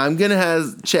medicine. I'm going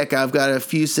to check. I've got a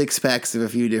few 6-packs of a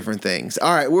few different things.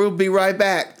 All right, we'll be right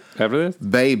back. After this?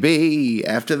 Baby,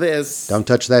 after this. Don't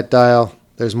touch that dial.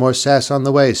 There's more sass on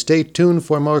the way. Stay tuned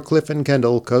for more Cliff and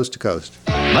Kendall Coast to Coast.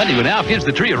 Monday without gives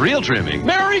the tree a real trimming.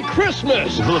 Merry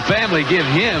Christmas! Will the family give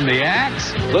him the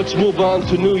axe? Let's move on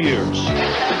to New Year's.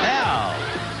 Now.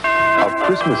 A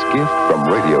Christmas gift from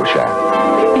Radio Shack.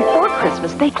 Before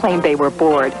Christmas, they claimed they were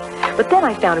bored. But then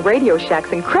I found Radio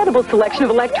Shack's incredible selection of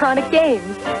electronic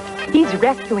games. He's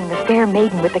rescuing the fair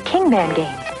maiden with the Kingman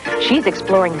game. She's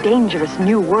exploring dangerous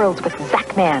new worlds with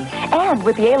Zackman. And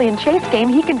with the alien chase game,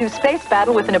 he can do space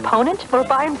battle with an opponent or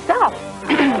by himself.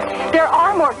 There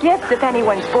are more gifts if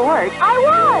anyone's bored. I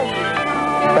was!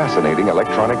 Fascinating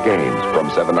electronic games from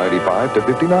 $7.95 to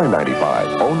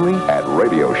 $59.95, only at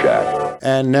Radio Shack.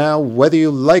 And now, whether you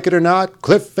like it or not,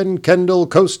 Cliff and Kendall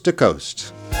Coast to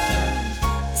Coast.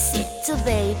 Santa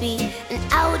baby, an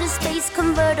outer space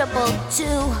convertible to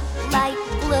light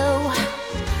blue.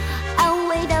 I'll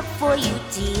wait up for you,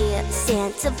 dear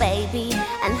Santa baby,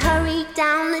 and hurry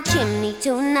down the chimney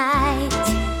tonight.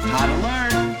 Hot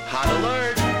alert, hot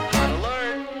alert, hot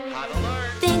alert, hot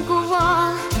alert. Think of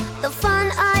all the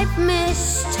fun I've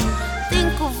missed.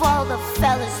 Think of all the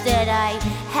fellas that I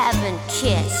haven't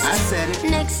kissed. I said it.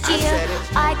 Next year,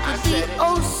 I could be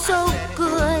oh so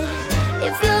good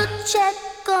if you'll check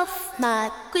off my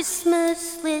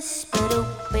Christmas list.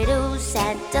 Biddle,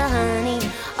 Santa honey,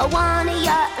 I want a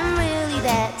yacht, and really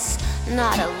that's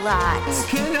not a lot.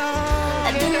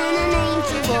 I've been an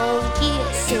angel all year,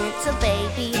 Santa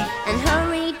baby, and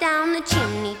hurry down the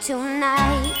chimney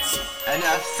tonight.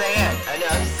 Enough said,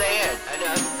 enough said,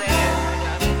 enough said,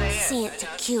 enough said. Santa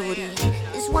cutie,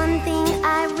 there's one thing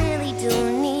I really do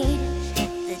need,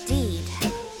 the deed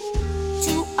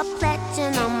to a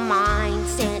platinum mine,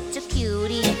 Santa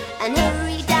cutie, and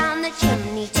hurry down the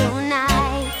chimney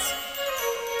tonight.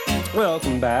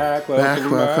 Welcome back.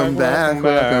 Welcome back.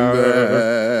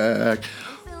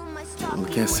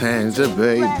 Look at Santa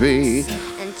baby.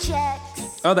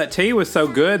 Oh, that tea was so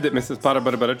good that Mrs. Potter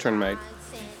Butterturned made.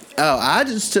 Oh, I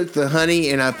just took the honey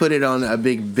and I put it on a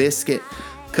big biscuit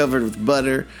covered with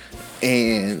butter,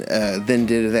 and then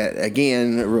did that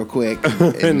again real quick.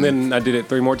 And then I did it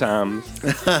 3 more times.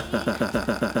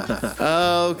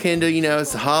 Oh, Kendall,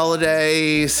 it's the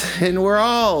holidays, and we're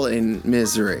all in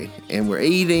misery, and we're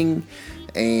eating,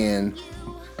 and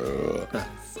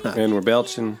we're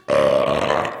belching.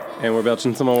 And we're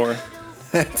belching some more.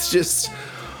 That's just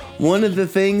one of the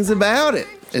things about it,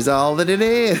 is all that it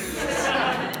is.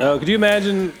 Oh, could you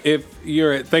imagine if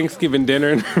you're at Thanksgiving dinner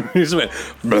and you just went,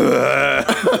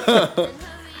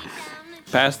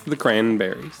 past the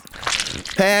cranberries.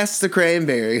 Past the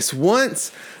cranberries.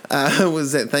 Once I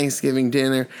was at Thanksgiving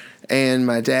dinner and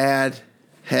my dad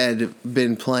had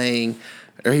been playing,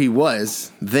 or he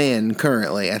was then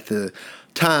currently at the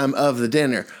time of the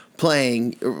dinner,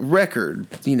 playing record.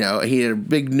 He had a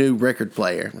big new record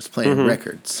player, was playing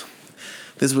records.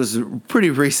 This was pretty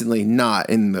recently, not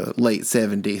in the late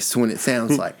 70s when it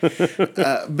sounds like.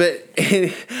 But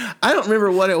I don't remember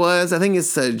what it was. I think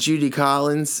it's a Judy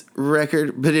Collins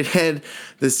record, but it had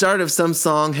the start of some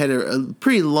song had a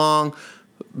pretty long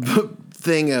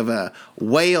thing of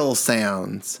whale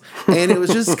sounds. And it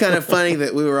was just kind of funny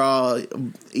that we were all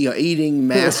eating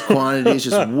mass quantities,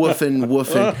 just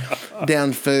woofing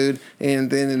down food. And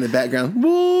then in the background,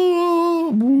 woo,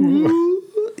 woo.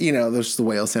 there's the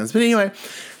whale sounds. But anyway,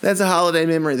 that's a holiday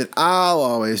memory that I'll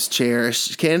always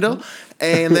cherish, Kendall.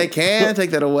 And they can't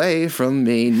take that away from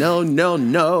me. No, no,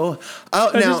 no.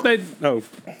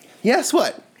 Yes,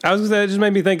 what? I was going to say, it just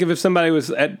made me think of if somebody was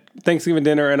at Thanksgiving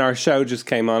dinner and our show just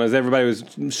came on, as everybody was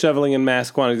shoveling in mass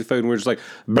quantities of food, and we were just like,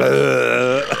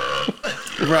 bleh.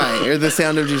 Right, or the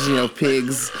sound of just,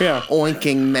 pigs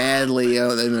oinking madly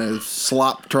in a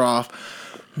slop trough.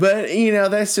 But,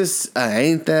 that's just,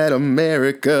 ain't that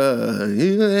America,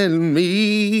 you and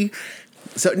me.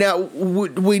 So now,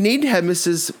 we need to have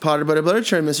Mrs. Potter Butter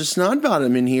Buttercher and Mr.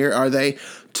 Snodbottom in here. Are they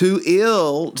too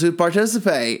ill to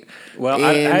participate? Well,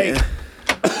 hey,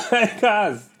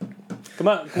 guys, come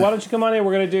on. Why don't you come on in?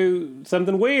 We're going to do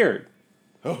something weird.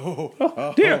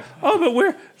 Oh, dear. Oh, but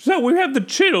we have the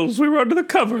chills. We were under the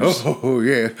covers. Oh,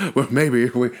 yeah. Well, maybe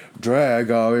if we drag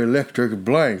our electric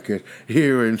blanket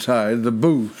here inside the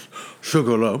booth,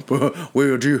 Sugar Lump,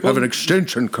 do you have an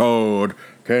extension cord,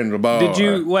 Kendall Bar?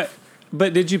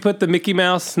 Did you put the Mickey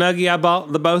Mouse Snuggie I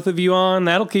bought the both of you on?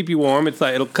 That'll keep you warm. It's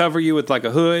like it'll cover you with like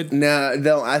a hood.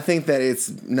 No, I think that it's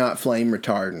not flame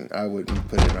retardant. I wouldn't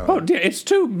put it on. Oh dear, it's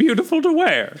too beautiful to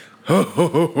wear.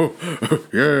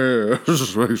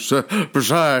 Yes,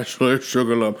 precisely,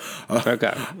 Sugar Lump.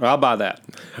 Okay, I'll buy that.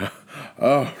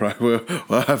 All right. Well,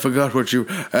 I forgot what you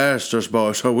asked us,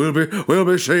 boys. So we'll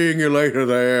be seeing you later,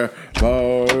 there,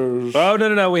 boys. Oh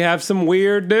no! We have some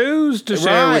weird news to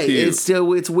share with you.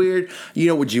 It's weird.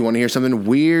 Would you want to hear something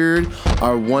weird?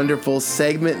 Our wonderful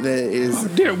segment that is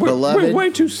beloved. We're way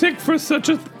too sick for such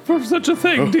a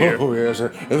thing, dear. Oh yes,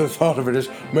 the thought of it is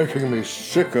making me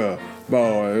sicker,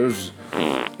 boys.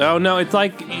 Oh, no, it's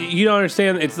like, you don't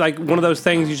understand. It's like one of those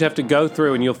things you just have to go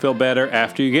through and you'll feel better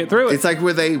after you get through it. It's like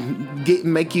where they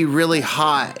make you really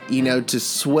hot, to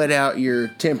sweat out your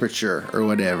temperature or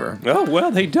whatever. Oh,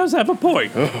 well, he does have a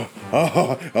point.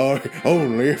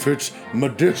 Only if it's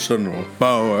medicinal,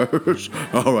 boys.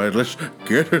 All right, let's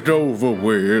get it over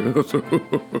with.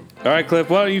 All right, Cliff,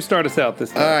 why don't you start us out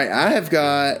this time? All right, I have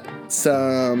got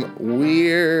some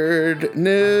weird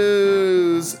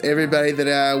news, everybody, that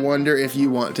I wonder if you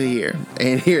want to hear.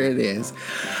 And here it is.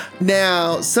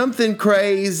 Now, something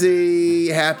crazy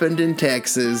happened in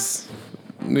Texas.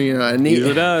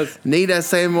 Usually does. Need I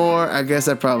say more? I guess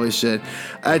I probably should.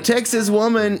 A Texas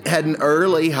woman had an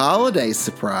early holiday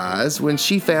surprise when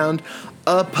she found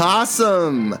a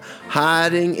possum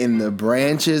hiding in the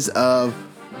branches of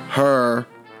her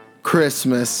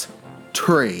Christmas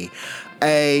tree.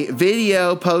 A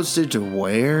video posted to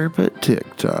where but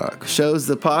TikTok shows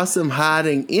the possum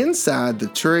hiding inside the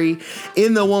tree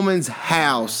in the woman's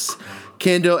house.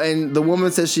 Kendall, and the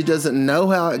woman says she doesn't know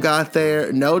how it got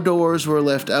there. No doors were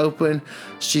left open.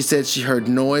 She said she heard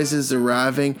noises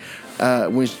arriving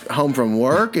when home from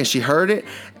work, and she heard it.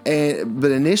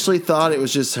 But initially thought it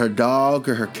was just her dog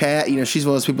or her cat. She's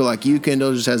one of those people like you,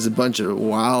 Kendall, just has a bunch of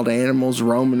wild animals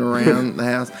roaming around the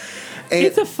house. And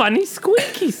it's a funny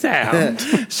squeaky sound.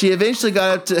 She eventually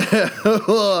got up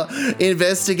to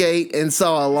investigate and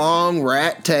saw a long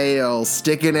rat tail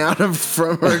sticking out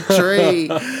from her tree.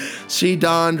 She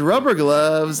donned rubber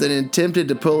gloves and attempted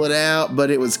to pull it out, but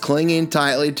it was clinging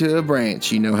tightly to a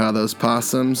branch. You know how those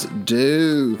possums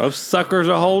do. Those suckers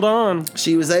will hold on.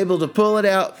 She was able to pull it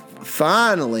out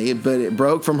finally, but it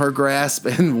broke from her grasp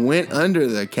and went under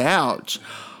the couch.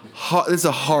 It's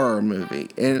a horror movie.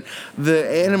 And the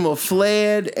animal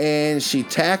fled, and she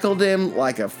tackled him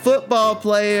like a football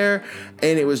player,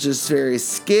 and it was just very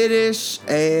skittish.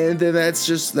 And then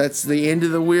that's the end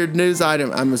of the weird news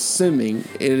item. I'm assuming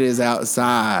it is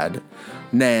outside.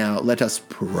 Now, let us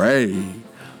pray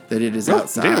that it is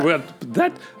outside. Dear, well,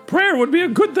 that prayer would be a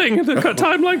good thing at a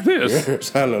time like this.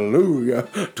 Yes, hallelujah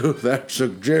to that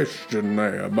suggestion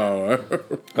there, boy.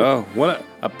 Oh, what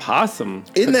a possum.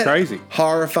 Isn't that crazy?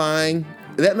 Horrifying?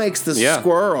 That makes the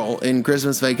squirrel in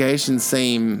Christmas Vacation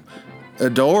seem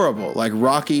adorable, like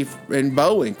Rocky and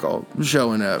Bullwinkle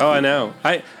showing up. Oh, I know.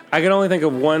 I can only think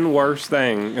of one worse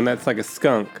thing, and that's like a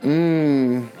skunk.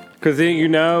 Because then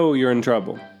you're in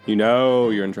trouble.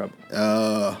 You're in trouble.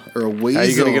 Or a weasel. How are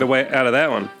you going to get away out of that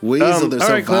one? Weasel, they're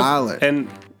so violent. And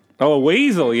a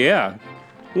weasel, yeah.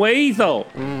 Weasel.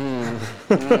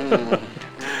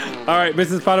 All right,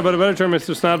 Mrs. Potter Butter Buttercher,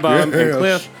 Mr. Snodbottom, and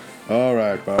Cliff. All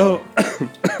right, Bob.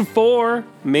 4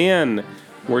 men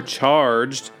were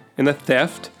charged in the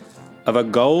theft of a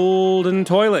golden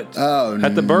toilet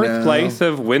at the birthplace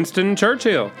of Winston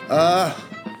Churchill.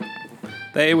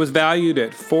 It was valued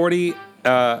at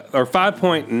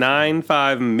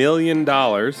 $5.95 million,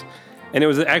 and it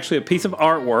was actually a piece of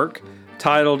artwork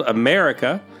titled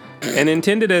America and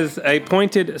intended as a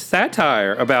pointed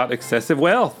satire about excessive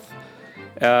wealth.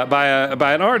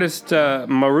 by an artist,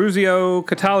 Maurizio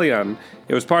Catalian.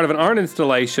 It was part of an art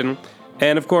installation,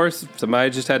 and of course, somebody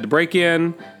just had to break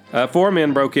in. 4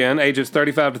 men broke in, ages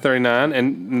 35 to 39,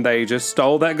 and they just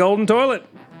stole that golden toilet.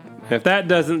 If that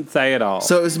doesn't say it all.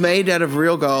 So it was made out of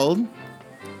real gold?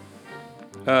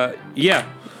 Yeah,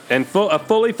 and a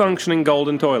fully functioning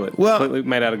golden toilet, completely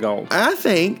made out of gold. I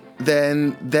think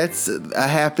then that's a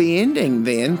happy ending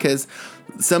then, because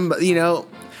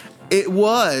it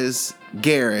was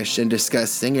garish and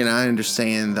disgusting, and I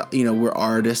understand that, we're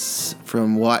artists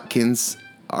from Watkins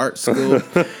Art School,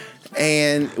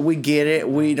 and we get it.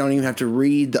 We don't even have to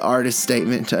read the artist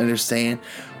statement to understand,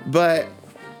 but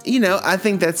I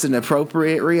think that's an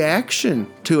appropriate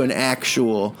reaction to an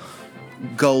actual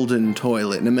golden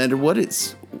toilet, no matter what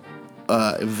it's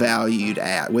valued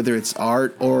at, whether it's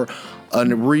art or a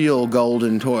real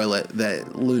golden toilet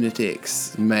that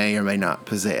lunatics may or may not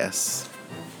possess.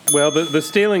 Well, the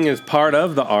stealing is part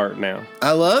of the art now.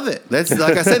 I love it. That's,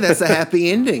 like I said, that's the happy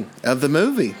ending of the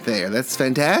movie there. That's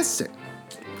fantastic.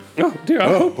 Oh, dear.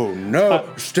 Oh, no.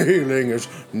 Stealing is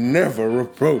never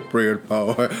appropriate,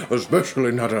 boy.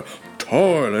 Especially not a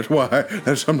toilet. Why,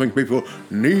 that's something people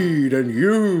need and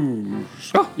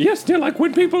use. Oh, yes, dear, like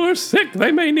when people are sick,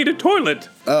 they may need a toilet.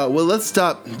 Well, let's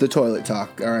stop the toilet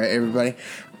talk. All right, everybody.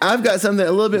 I've got something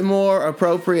a little bit more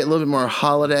appropriate, a little bit more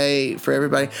holiday for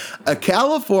everybody. A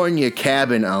California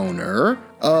cabin owner.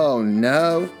 Oh,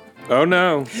 no. Oh,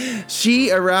 no. She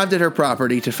arrived at her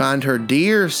property to find her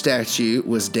deer statue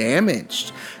was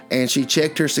damaged, and she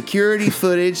checked her security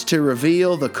footage to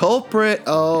reveal the culprit,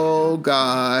 oh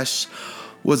gosh,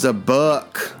 was a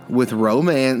buck with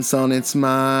romance on its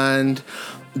mind.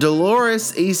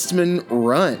 Dolores Eastman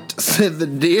Runt said the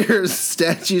deer's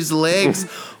statue's legs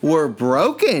were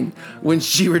broken when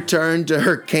she returned to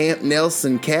her Camp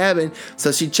Nelson cabin.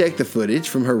 So she checked the footage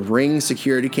from her Ring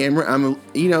security camera.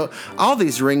 All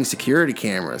these Ring security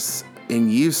cameras in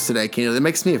use today, Kendall, it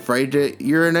makes me afraid to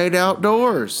urinate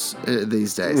outdoors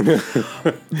these days.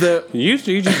 Used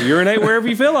to, you just urinate wherever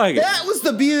you feel like it. That was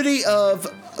the beauty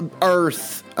of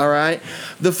Earth. All right.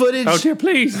 The footage. Oh, dear,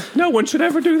 please. No one should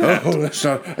ever do that. Oh, let's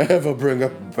not ever bring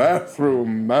up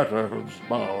bathroom matters,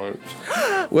 boys.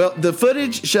 Well, the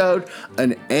footage showed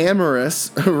an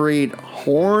amorous,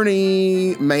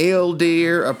 horny male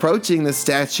deer approaching the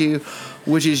statue,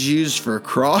 which is used for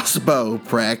crossbow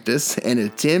practice, and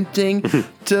attempting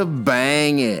to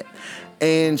bang it.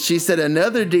 And she said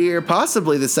another deer,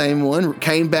 possibly the same one,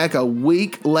 came back a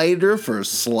week later for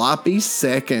sloppy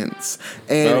seconds.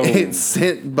 And it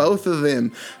sent both of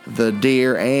them, the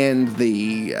deer and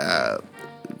the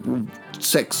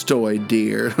sex toy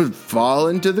deer,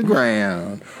 falling to the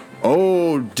ground.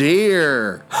 Oh,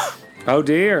 dear. Oh,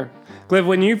 dear. Cliff,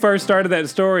 when you first started that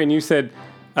story and you said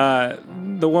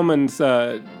the woman's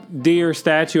deer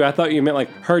statue, I thought you meant like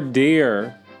her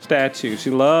deer statue.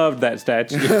 She loved that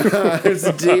statue. It's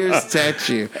a deer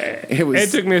statue.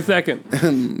 It took me a second.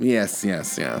 Yes.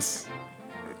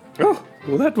 Oh,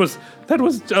 well, that was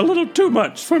a little too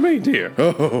much for me, dear.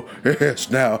 Oh, yes,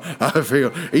 now I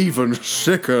feel even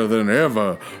sicker than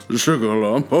ever, Sugar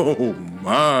Lump. Oh,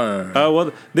 my. Oh,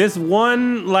 well, this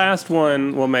last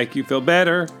one will make you feel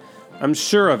better. I'm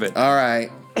sure of it. All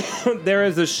right. There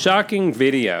is a shocking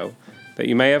video that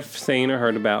you may have seen or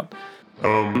heard about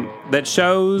that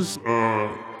shows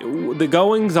the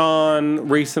goings-on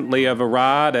recently of a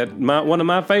ride at one of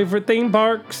my favorite theme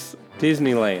parks,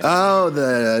 Disneyland. Oh,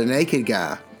 the naked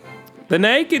guy. The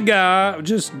naked guy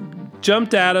just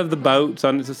jumped out of the boats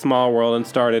on It's a Small World and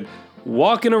started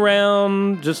walking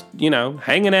around, just,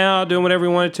 hanging out, doing whatever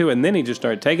he wanted to, and then he just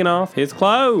started taking off his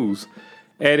clothes.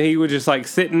 And he was just like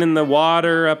sitting in the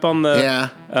water up on the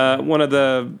one of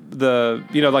the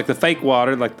like the fake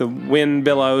water, like the wind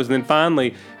billows. And then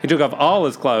finally he took off all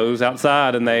his clothes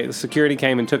outside, and the security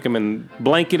came and took him and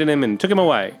blanketed him and took him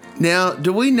away. Now,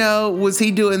 do we know, was he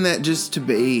doing that just to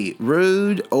be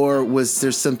rude, or was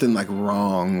there something like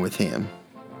wrong with him?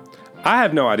 I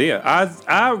have no idea.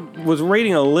 I was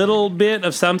reading a little bit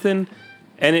of something,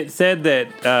 and it said that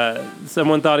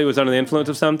someone thought he was under the influence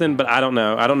of something, but I don't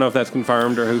know. I don't know if that's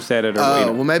confirmed or who said it.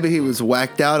 Well, maybe he was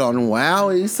whacked out on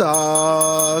Wowie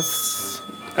sauce.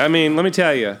 I mean, let me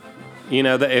tell you,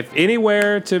 that if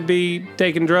anywhere to be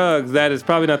taking drugs, that is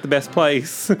probably not the best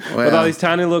place with all these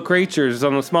tiny little creatures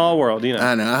on the Small World.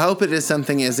 I know. I hope it is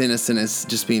something as innocent as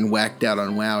just being whacked out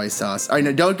on Wowie sauce. All right,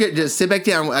 no, just sit back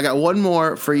down. I got one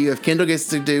more for you. If Kendall gets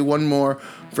to do one more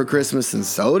for Christmas, and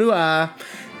so do I.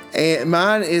 And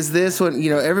mine is this one,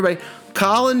 everybody,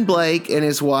 Colin Blake and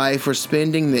his wife were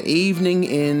spending the evening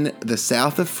in the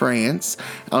south of France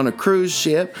on a cruise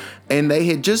ship, and they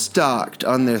had just docked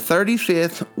on their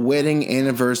 35th wedding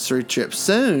anniversary trip.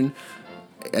 Soon,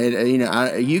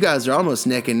 you guys are almost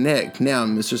neck and neck now,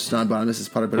 Mr. Snodbottom,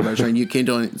 Mrs. Potter, you,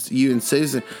 Kendall, and you and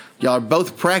Susan. Y'all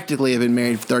both practically have been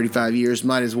married for 35 years.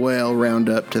 Might as well round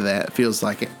up to that. Feels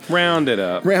like it. Round it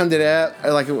up.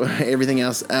 Like everything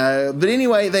else. But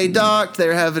anyway, they docked.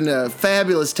 They're having a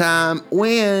fabulous time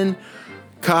when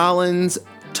Colin's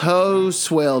toe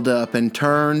swelled up and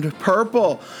turned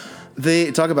purple.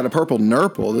 Talk about a purple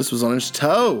nurple. This was on his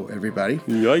toe, everybody.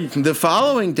 Yikes. The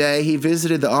following day, he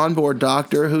visited the onboard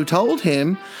doctor who told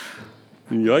him,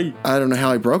 Yikes. I don't know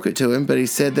how he broke it to him, but he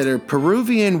said that a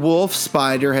Peruvian wolf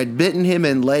spider had bitten him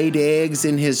and laid eggs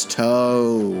in his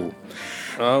toe.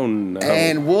 Oh, no.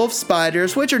 And wolf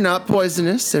spiders, which are not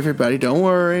poisonous, everybody, don't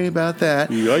worry about that.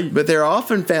 Yikes. But they're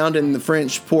often found in the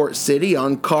French port city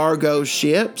on cargo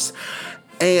ships.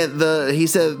 And he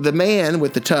said the man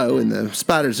with the toe and the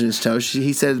spiders in his toe,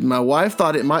 he said, my wife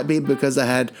thought it might be because I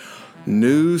had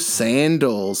new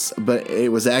sandals, but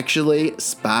it was actually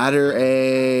spider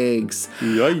eggs.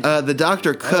 The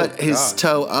doctor cut his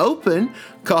toe open,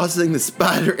 causing the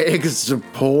spider eggs to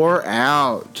pour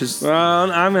out.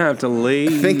 I'm gonna have to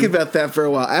leave. Think about that for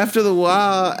a while. After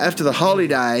the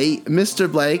holiday,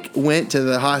 Mr. Blake went to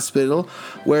the hospital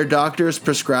where doctors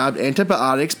prescribed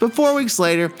antibiotics, but 4 weeks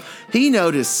later, he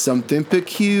noticed something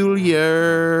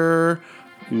peculiar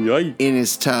in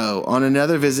his toe. On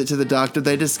another visit to the doctor,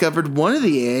 they discovered one of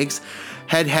the eggs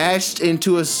had hatched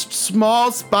into a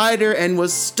small spider and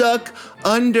was stuck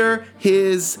under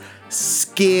his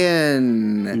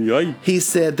skin. He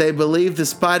said they believed the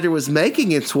spider was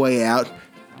making its way out,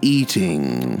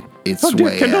 eating its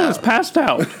way Kendall out. is passed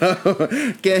out.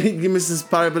 Mrs.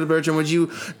 Potter Bertram, would you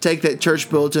take that church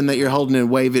bulletin that you're holding and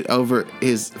wave it over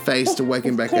his face to wake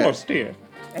him back up? Of course, dear.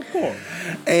 Of course.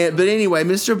 But anyway,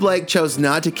 Mr. Blake chose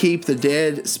not to keep the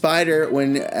dead spider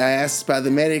when asked by the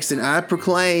medics, and I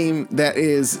proclaim that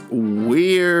is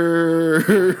weird.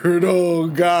 Oh,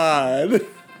 God.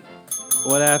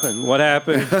 What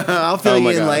happened? I'll fill you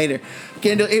in later.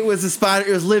 Kendall, it was a spider.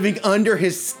 It was living under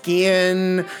his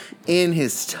skin, in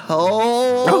his toe.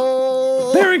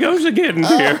 Oh, there he goes again,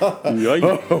 dear.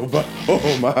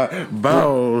 My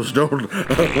bowels don't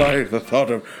like the thought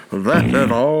of that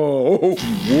at all.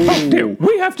 Oh, dear,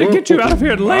 we have to get you out of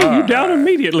here and lay you down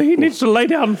immediately. He needs to lay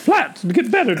down flat to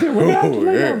get better, dear. We're going to have to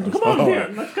lay down. Come on, dear.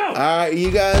 Let's go. All right, you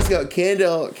guys go.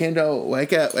 Kendall,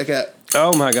 wake up.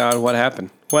 Oh, my God. What happened?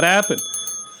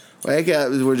 Wake up.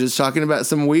 We're just talking about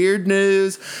some weird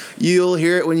news. You'll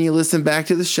hear it when you listen back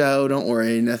to the show. Don't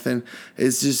worry, nothing.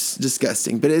 It's just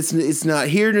disgusting. But it's not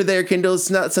here nor there, Kendall.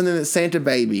 It's not something that Santa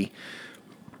Baby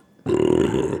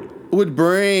would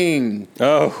bring.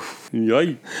 Oh,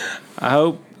 yay. I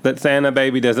hope that Santa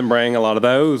Baby doesn't bring a lot of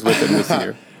those with him this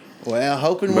year. Well,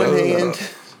 hope in one hand,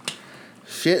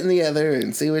 shit in the other,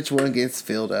 and see which one gets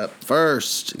filled up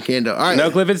first. Kendall. All right. No,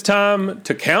 Cliff, it's time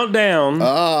to count down.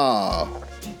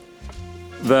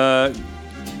 The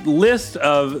list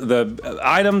of the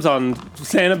items on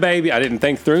Santa Baby. I didn't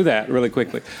think through that really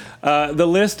quickly. The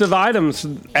list of items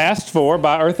asked for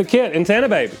by Eartha Kitt and Santa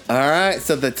Baby. All right,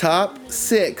 so the top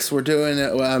 6. We're doing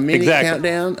a mini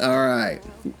countdown. All right.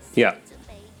 Yeah.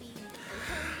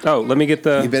 Oh, let me get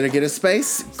the... You better get a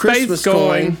Christmas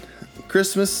coin.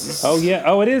 Christmas. Oh, yeah.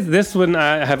 Oh, it is. This one,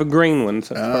 I have a green one.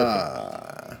 So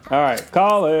perfect. All right,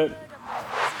 call it.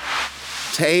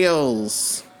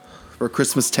 Tails. For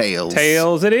Christmas Tales.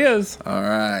 Tails it is. All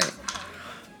right.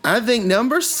 I think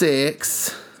number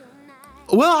 6.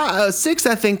 Well, 6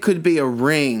 I think could be a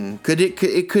ring.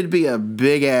 It could be a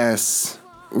big ass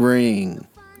ring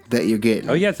that you're getting.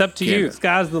 Oh yeah, it's up to you.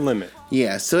 Sky's the limit.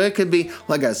 Yeah, so it could be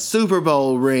like a Super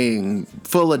Bowl ring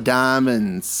full of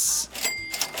diamonds.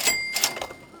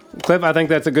 Cliff, I think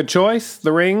that's a good choice.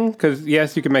 The ring, because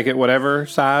yes, you can make it whatever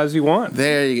size you want.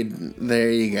 There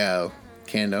you go.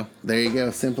 Kendall. There you go.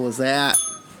 Simple as that.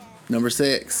 Number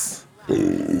 6.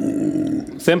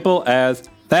 Simple as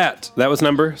that. That was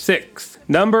number 6.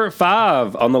 Number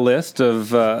 5 on the list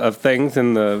of things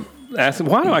in the...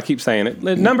 Why do I keep saying it?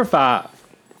 Number 5.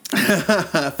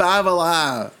 5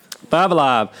 alive. 5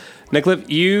 alive. Now, Cliff,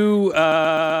 you...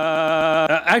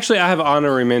 actually, I have an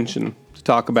honorary mention to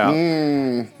talk about.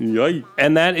 Yay.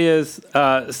 And that is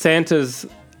Santa's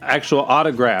actual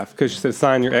autograph, because she said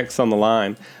sign your X on the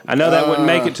line. I know that wouldn't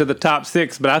make it to the top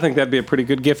 6, but I think that'd be a pretty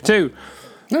good gift too.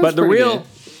 But the real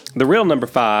number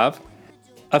 5,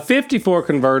 a 54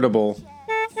 convertible,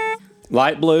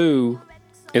 light blue,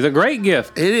 is a great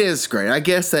gift. It is great. I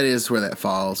guess that is where that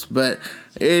falls, but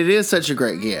it is such a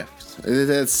great gift.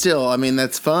 That's still, I mean,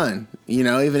 that's fun. You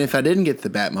know, even if I didn't get the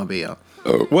Batmobile.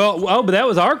 But that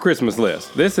was our Christmas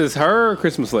list. This is her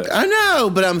Christmas list. I know,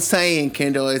 but I'm saying,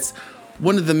 Kendall, it's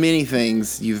one of the many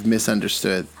things you've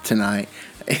misunderstood tonight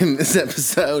in this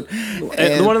episode.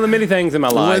 And one of the many things in my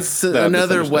life. What's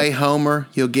another way homer?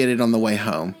 You'll get it on the way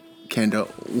home, Kendall.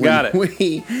 Got it.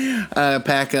 We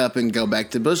pack up and go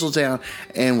back to Busheltown,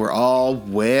 and we're all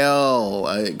well.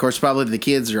 Of course, probably the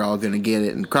kids are all going to get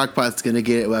it, and Crockpot's going to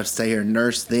get it. We'll have to stay here and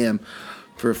nurse them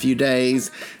for a few days.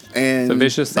 And it's a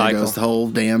vicious cycle. Goes the whole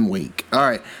damn week. All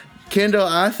right, Kendall,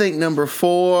 I think number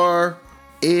 4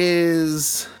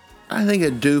 is, I think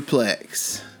a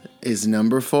duplex is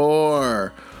number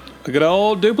 4. A good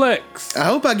old duplex. I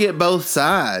hope I get both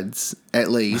sides, at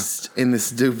least, in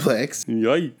this duplex.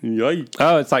 Yay, yay.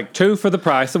 Oh, it's like 2 for the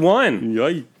price of 1.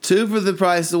 Yay. 2 for the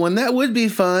price of 1. That would be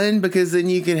fun, because then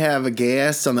you could have a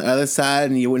guest on the other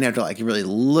side, and you wouldn't have to, like, really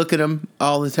look at them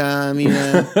all the time, you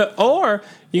know? Or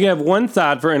you can have one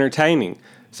side for entertaining,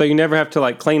 so you never have to,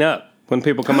 like, clean up when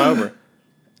people come over.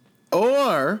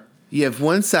 Or you have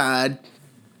one side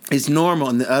is normal,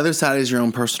 and the other side is your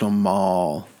own personal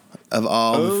mall of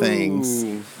all the things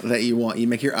that you want. You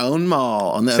make your own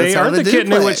mall on the other side of the duplex. Eartha Kitt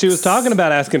knew what she was talking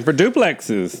about, asking for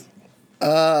duplexes.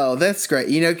 Oh, that's great.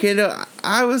 You know, Kendall,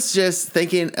 I was just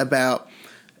thinking about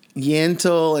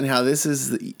Yentl and how this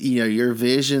is, you know, your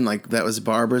vision, like that was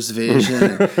Barbara's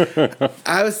vision.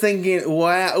 I was thinking,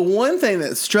 wow, one thing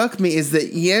that struck me is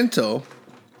that Yentl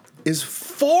is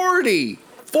 40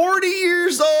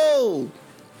 years old.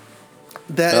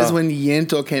 That is when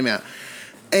Yentl came out.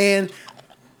 And,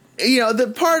 you know, the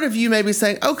part of you may be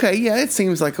saying, okay, yeah, it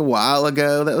seems like a while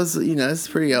ago. That was, you know, it's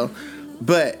pretty old.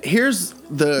 But here's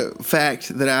the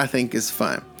fact that I think is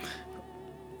fun.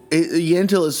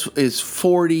 Yentl is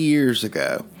 40 years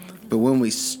ago. But when we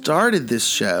started this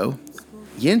show,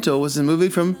 Yentl was a movie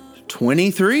from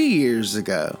 23 years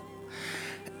ago.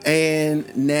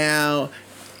 And now,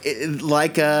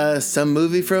 like some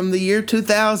movie from the year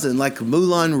 2000, like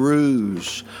Moulin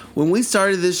Rouge. When we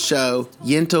started this show,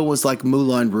 Yentl was like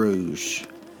Moulin Rouge,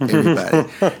 everybody.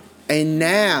 And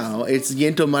now, it's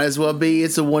Yentl might as well be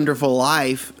It's a Wonderful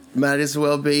Life. Might as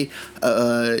well be,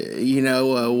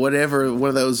 whatever, one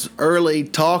of those early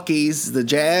talkies, the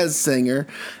jazz singer.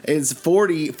 It's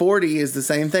 40 is the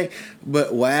same thing.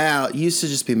 But wow, it used to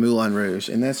just be Moulin Rouge.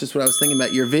 And that's just what I was thinking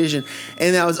about your vision.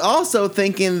 And I was also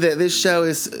thinking that this show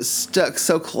is stuck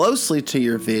so closely to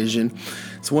your vision.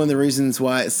 It's one of the reasons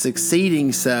why it's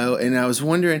succeeding so. And I was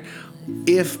wondering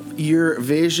if your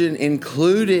vision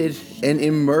included an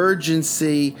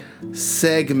emergency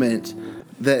segment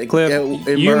that Cliff,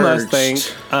 emerged. You must think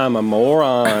I'm a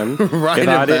moron right if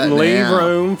I didn't leave now.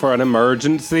 room for an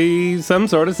emergency, some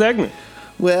sort of segment.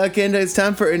 Well, Kendall, it's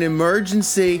time for an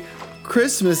emergency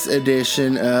Christmas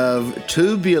edition of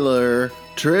Tubular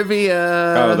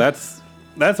Trivia. Oh, that's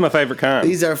my favorite kind.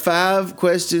 These are 5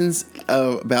 questions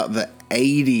about the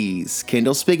 80s.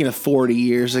 Kendall, speaking of 40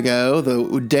 years ago,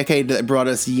 the decade that brought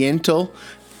us Yentl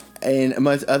and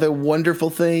much other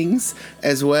wonderful things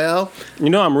as well.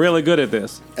 You know I'm really good at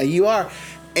this. You are.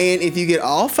 And if you get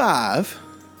all 5,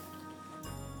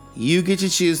 you get to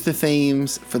choose the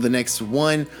themes for the next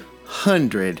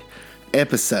 100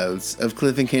 episodes of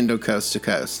Cliff and Kendall Coast to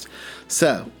Coast.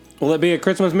 So, Will it be a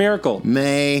Christmas miracle?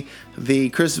 may the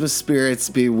Christmas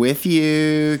spirits be with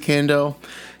you, Kendall.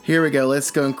 Here we go. Let's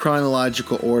go in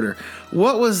chronological order.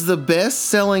 What was the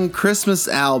best-selling Christmas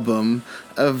album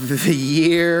of the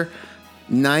year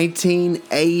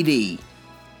 1980?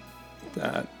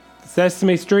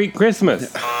 Sesame Street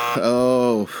Christmas.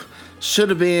 Oh, should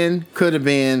have been, could have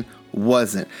been,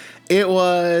 wasn't. It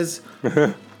was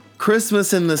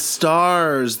Christmas in the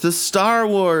Stars, the Star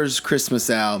Wars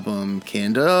Christmas album,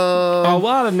 Kendall. Oh,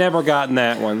 well, I've never gotten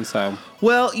that one, so.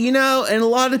 Well, you know, and a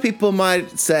lot of people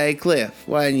might say, Cliff,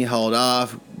 why didn't you hold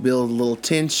off, build a little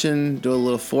tension, do a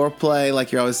little foreplay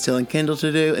like you're always telling Kendall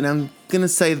to do? And I'm going to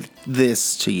say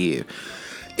this to you.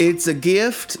 It's a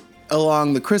gift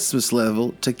along the Christmas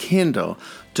level to Kendall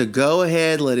to go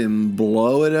ahead, let him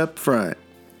blow it up front.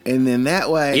 And then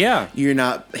that way, you're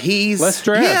not, he's less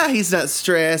stressed. Yeah, he's not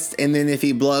stressed. And then if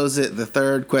he blows it, the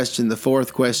 3rd question, the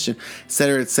 4th question, et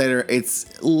cetera,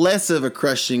 it's less of a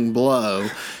crushing blow.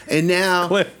 And now,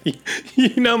 Cliff,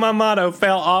 you know my motto,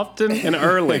 fail often and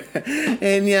early.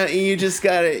 and yeah, you just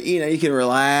gotta, you can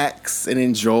relax and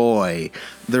enjoy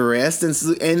the rest.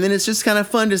 And then it's just kind of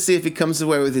fun to see if he comes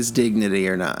away with his dignity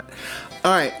or not.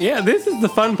 All right. Yeah, this is the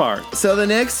fun part. So the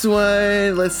next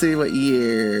one, let's see what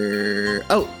year.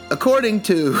 Oh, according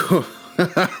to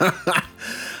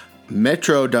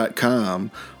Metro.com,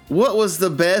 What was the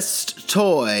best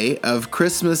toy of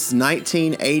Christmas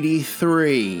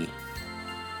 1983?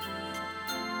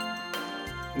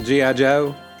 G.I.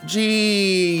 Joe?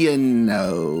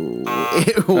 No.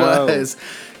 It was.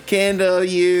 Kendall,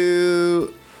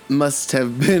 you must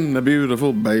have been a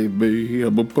beautiful baby.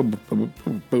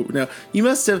 Now, you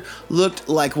must have looked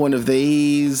like one of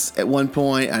these at one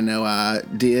point. I know I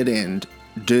did and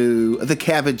do. The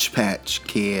Cabbage Patch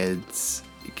Kids.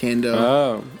 Kendall.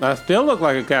 Oh, I still look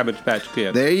like a Cabbage Patch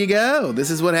Kid. There you go. This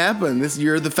is what happened.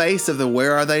 You're the face of the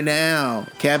Where Are They Now?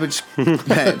 Cabbage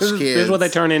Patch Kids. This is what they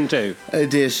turn into.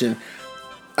 Edition.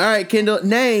 All right, Kendall,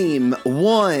 name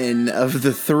one of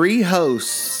the three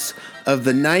hosts of the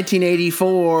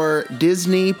 1984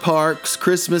 Disney Parks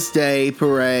Christmas Day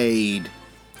Parade.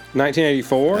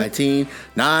 1984?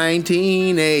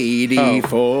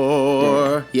 1984.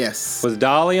 Oh. Yes. Was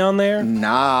Dolly on there?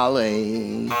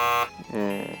 Nolly.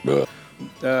 I'll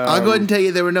go ahead and tell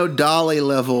you there were no Dolly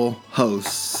level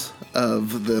hosts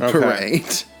of the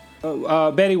parade.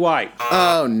 Betty White.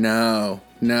 Oh, no.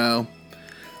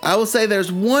 I will say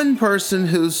there's one person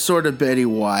who's sort of Betty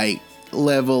White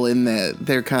level in that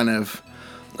they're kind of...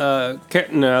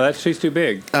 no, she's too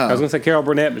big. Oh. I was going to say Carol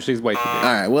Burnett, but she's way too big. All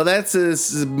right, well, that's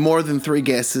more than 3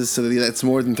 guesses, so that's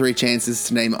more than 3 chances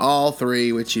to name all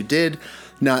 3, which you did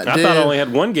not do. I thought I only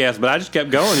had 1 guess, but I just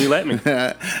kept going. You let me.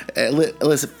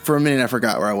 Listen, for a minute I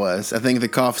forgot where I was. I think the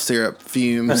cough syrup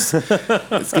fumes.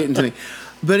 It's getting to me.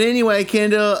 But anyway,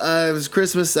 Kendall, it was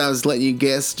Christmas. I was letting you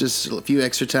guess just a few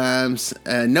extra times.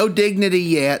 No dignity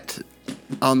yet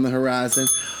on the horizon.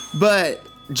 But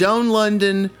Joan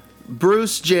London,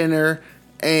 Bruce Jenner,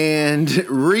 and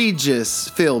Regis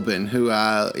Philbin, who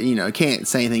I can't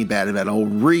say anything bad about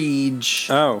old Reg.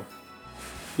 Oh.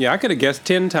 Yeah, I could have guessed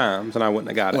 10 times and I wouldn't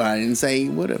have got it. Well, I didn't say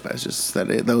you would have. I just said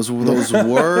those were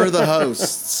the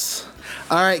hosts.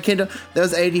 All right, Kendall, that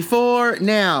was 84.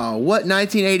 Now, what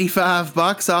 1985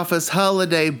 box office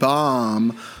holiday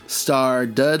bomb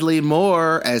starred Dudley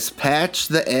Moore as Patch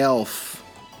the Elf?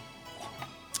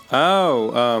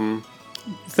 Oh,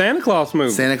 Santa Claus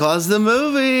movie. Santa Claus the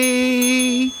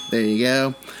movie. There you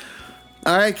go.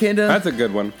 All right, Kendall. That's a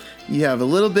good one. You have a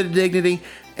little bit of dignity,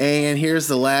 and here's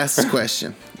the last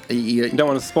question. You don't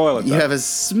want to spoil it, though. You have a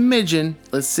smidgen.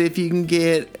 Let's see if you can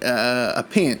get a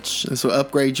pinch. This will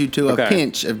upgrade you to a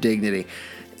pinch of dignity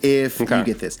if you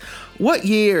get this. What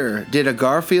year did A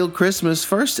Garfield Christmas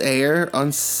first air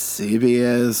on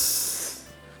CBS?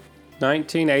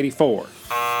 1984.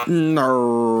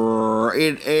 No,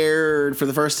 it aired for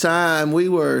the first time. We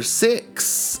were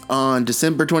 6 on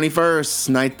December 21st,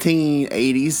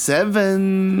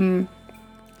 1987.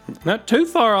 Not too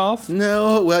far off.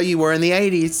 No, well, you were in the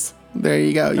 80s. There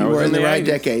you go. You were in the right 80s.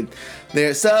 Decade.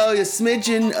 There. So, a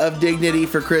smidgen of dignity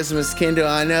for Christmas, Kendall.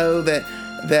 I know that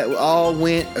all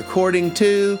went according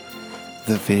to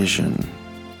the vision.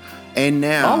 And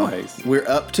now we're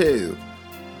up to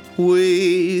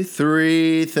we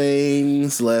 3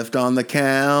 things left on the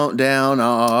countdown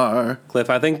are. Cliff,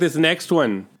 I think this next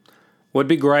one would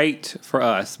be great for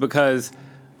us because...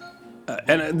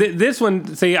 this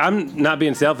one, see, I'm not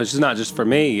being selfish. It's not just for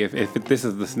me if this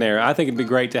is the scenario. I think it'd be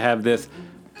great to have this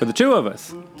for the 2 of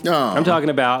us. Oh. I'm talking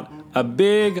about a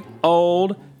big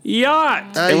old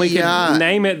yacht. And we could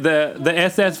name it the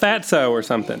SS Fatso or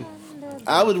something.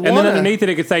 I would want And then underneath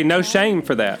it could say no shame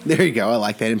for that. There you go. I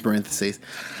like that in parentheses.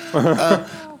 Or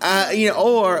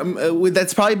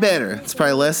that's probably better. It's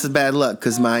probably less bad luck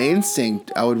because my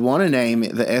instinct, I would want to name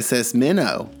it the SS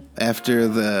Minnow after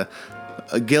the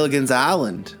Gilligan's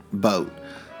Island boat,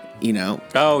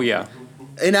 Oh, yeah.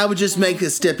 And I would just make a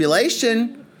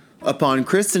stipulation upon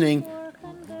christening,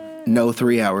 no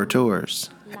 3-hour tours.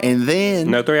 And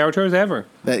then... No 3-hour tours ever.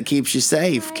 That keeps you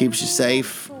safe.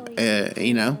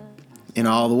 In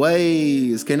all the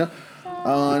ways,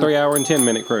 3-hour and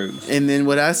 10-minute cruise. And then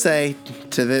what I say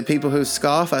to the people who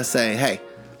scoff, I say, hey,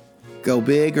 go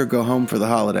big or go home for the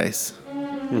holidays.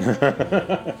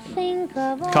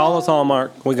 Call us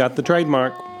Hallmark. We got the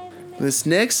trademark. This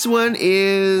next one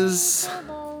is,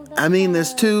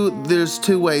 there's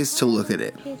two ways to look at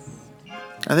it.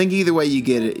 I think either way you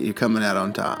get it, you're coming out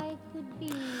on top.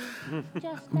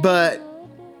 But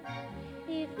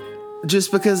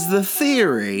just because the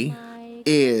theory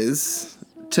is,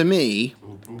 to me,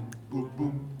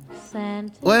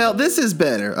 well, this is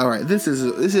better. All right, this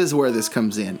is where this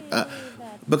comes in.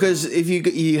 Because if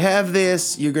you have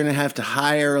this, you're going to have to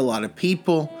hire a lot of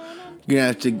people. You're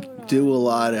going to have to do a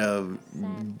lot of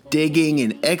digging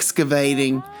and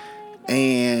excavating.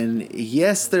 And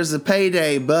yes, there's a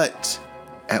payday, but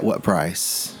at what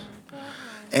price?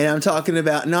 And I'm talking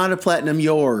about not a platinum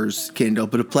yours, Kendall,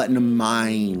 but a platinum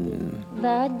mine.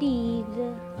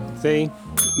 See,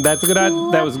 that's a good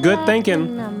idea. That was good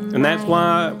thinking. And that's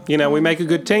why, we make a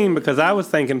good team, because I was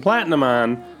thinking platinum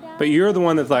mine, but you're the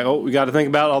one that's like, we got to think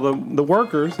about all the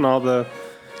workers and all the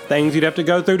things you'd have to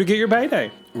go through to get your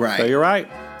payday. Right. So you're right.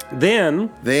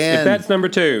 Then, if that's number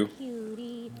 2,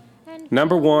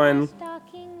 number 1,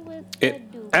 it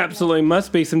absolutely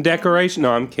must be some decoration.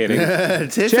 No, I'm kidding.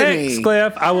 Tiffany. Checks,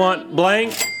 Cliff. I want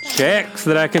blank checks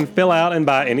that I can fill out and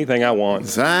buy anything I want.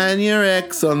 Sign your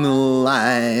X on the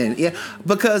line. Yeah,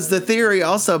 because the theory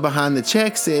also behind the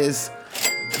checks is,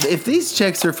 if these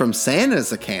checks are from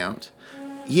Santa's account,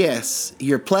 yes,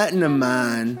 your platinum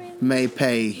mine may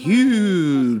pay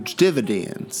huge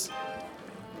dividends.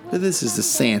 But this is the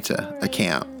Santa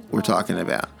account we're talking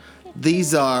about.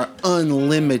 These are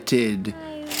unlimited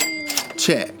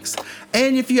checks.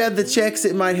 And if you have the checks,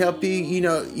 it might help you.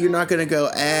 You're not going to go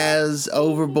as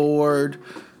overboard.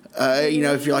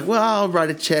 If you're like, well, I'll write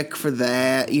a check for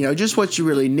that. Just what you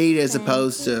really need, as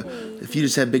opposed to if you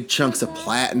just have big chunks of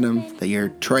platinum that you're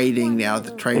trading now at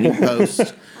the trading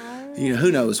post.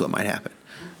 Who knows what might happen.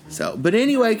 So, but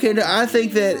anyway, Kendall, I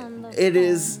think that it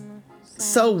is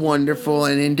so wonderful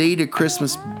and indeed a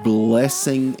Christmas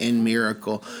blessing and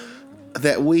miracle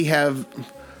that we have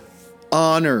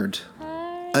honored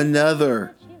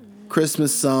another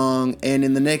Christmas song, and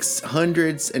in the next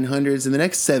hundreds and hundreds, in the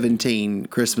next 17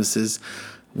 Christmases,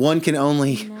 one can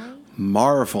only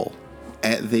marvel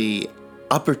at the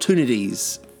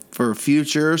opportunities for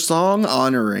future song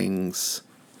honorings.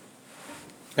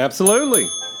 Absolutely.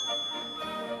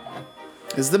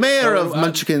 As the mayor of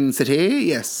Munchkin City,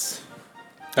 yes.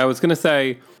 I was going to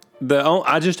say,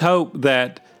 I just hope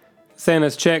that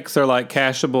Santa's checks are like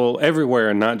cashable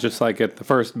everywhere and not just like at the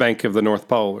first bank of the North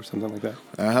Pole or something like that.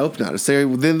 I hope not.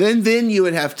 So then you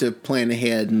would have to plan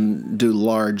ahead and do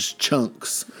large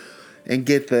chunks and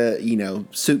get the,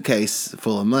 suitcase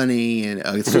full of money. And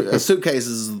a suitcase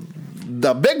is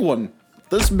the big one,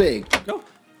 this big.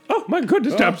 Oh my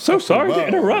goodness, I'm so sorry to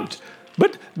interrupt.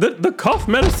 But the cough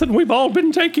medicine we've all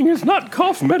been taking is not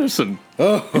cough medicine.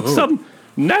 It's some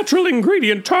natural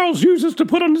ingredient Charles uses to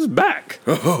put on his back.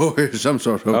 It's some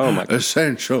sort of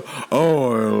essential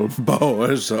oil,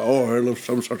 boys. The oil of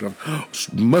some sort of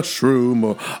mushroom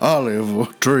or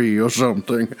olive tree or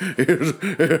something.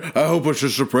 I hope it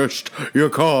has suppressed your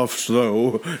coughs,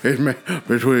 though.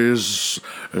 It is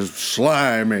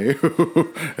slimy.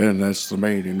 And that's the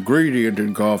main ingredient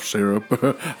in cough syrup,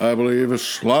 I believe, is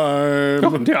slime.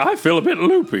 Oh, dear, I feel a bit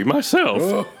loopy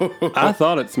myself. I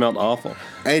thought it smelled awful.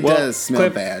 It does smell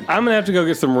bad. I'm going to have to go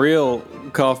get some real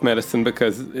cough medicine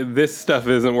because this stuff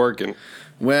isn't working.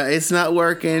 Well, it's not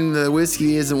working. The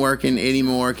whiskey isn't working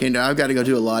anymore, Kendall. I've got to go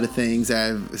do a lot of things. I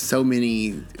have so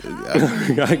many.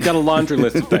 I got a laundry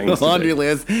list of things. Laundry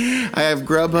list. I have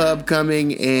Grubhub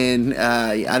coming, and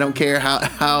I don't care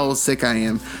how sick I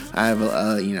am. I have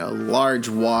a large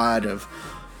wad of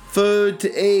food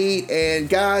to eat. And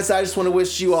guys, I just want to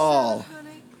wish you all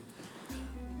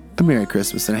a Merry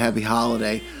Christmas and a Happy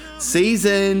Holiday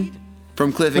season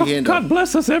from Cliff and Kendall. God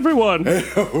bless us, everyone.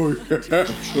 Oh,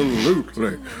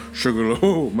 absolutely. Sugar,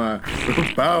 my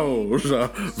bowels are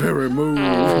very moved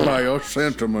by your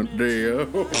sentiment, dear.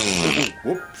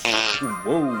 Whoops.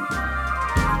 Whoa.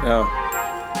 Oh.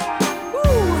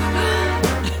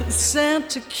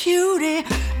 Santa cutie,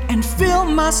 and fill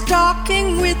my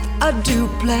stocking with a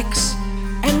duplex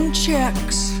and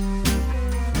checks.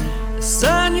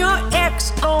 Sign your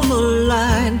X on the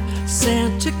line,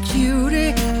 Santa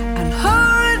cutie, and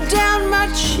hurry down my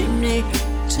chimney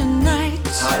tonight.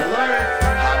 Hot alert!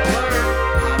 Hot alert!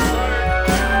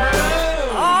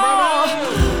 Oh,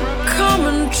 come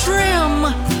and trim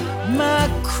my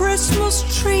Christmas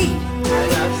tree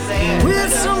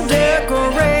with some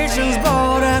decorations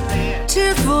bought at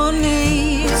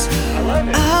Tiffany's.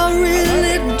 I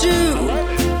really do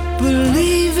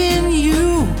believe in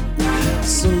you.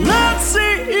 So let's see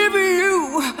if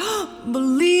you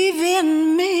believe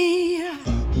in me.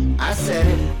 I said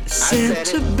it.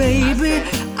 Santa baby,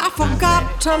 I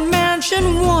forgot to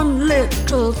mention one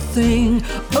little thing,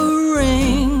 a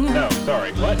ring. No,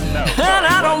 sorry, what? No. And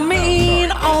I don't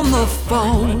mean on the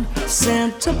phone,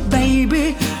 Santa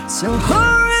baby. So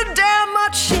hurry down my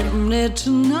chimney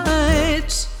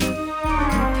tonight.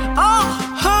 Oh,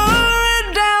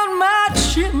 hurry down my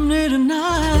chimney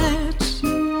tonight.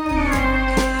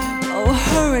 Oh,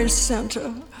 hurry,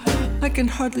 Santa. I can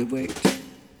hardly wait.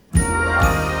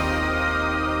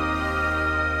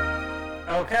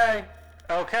 Okay.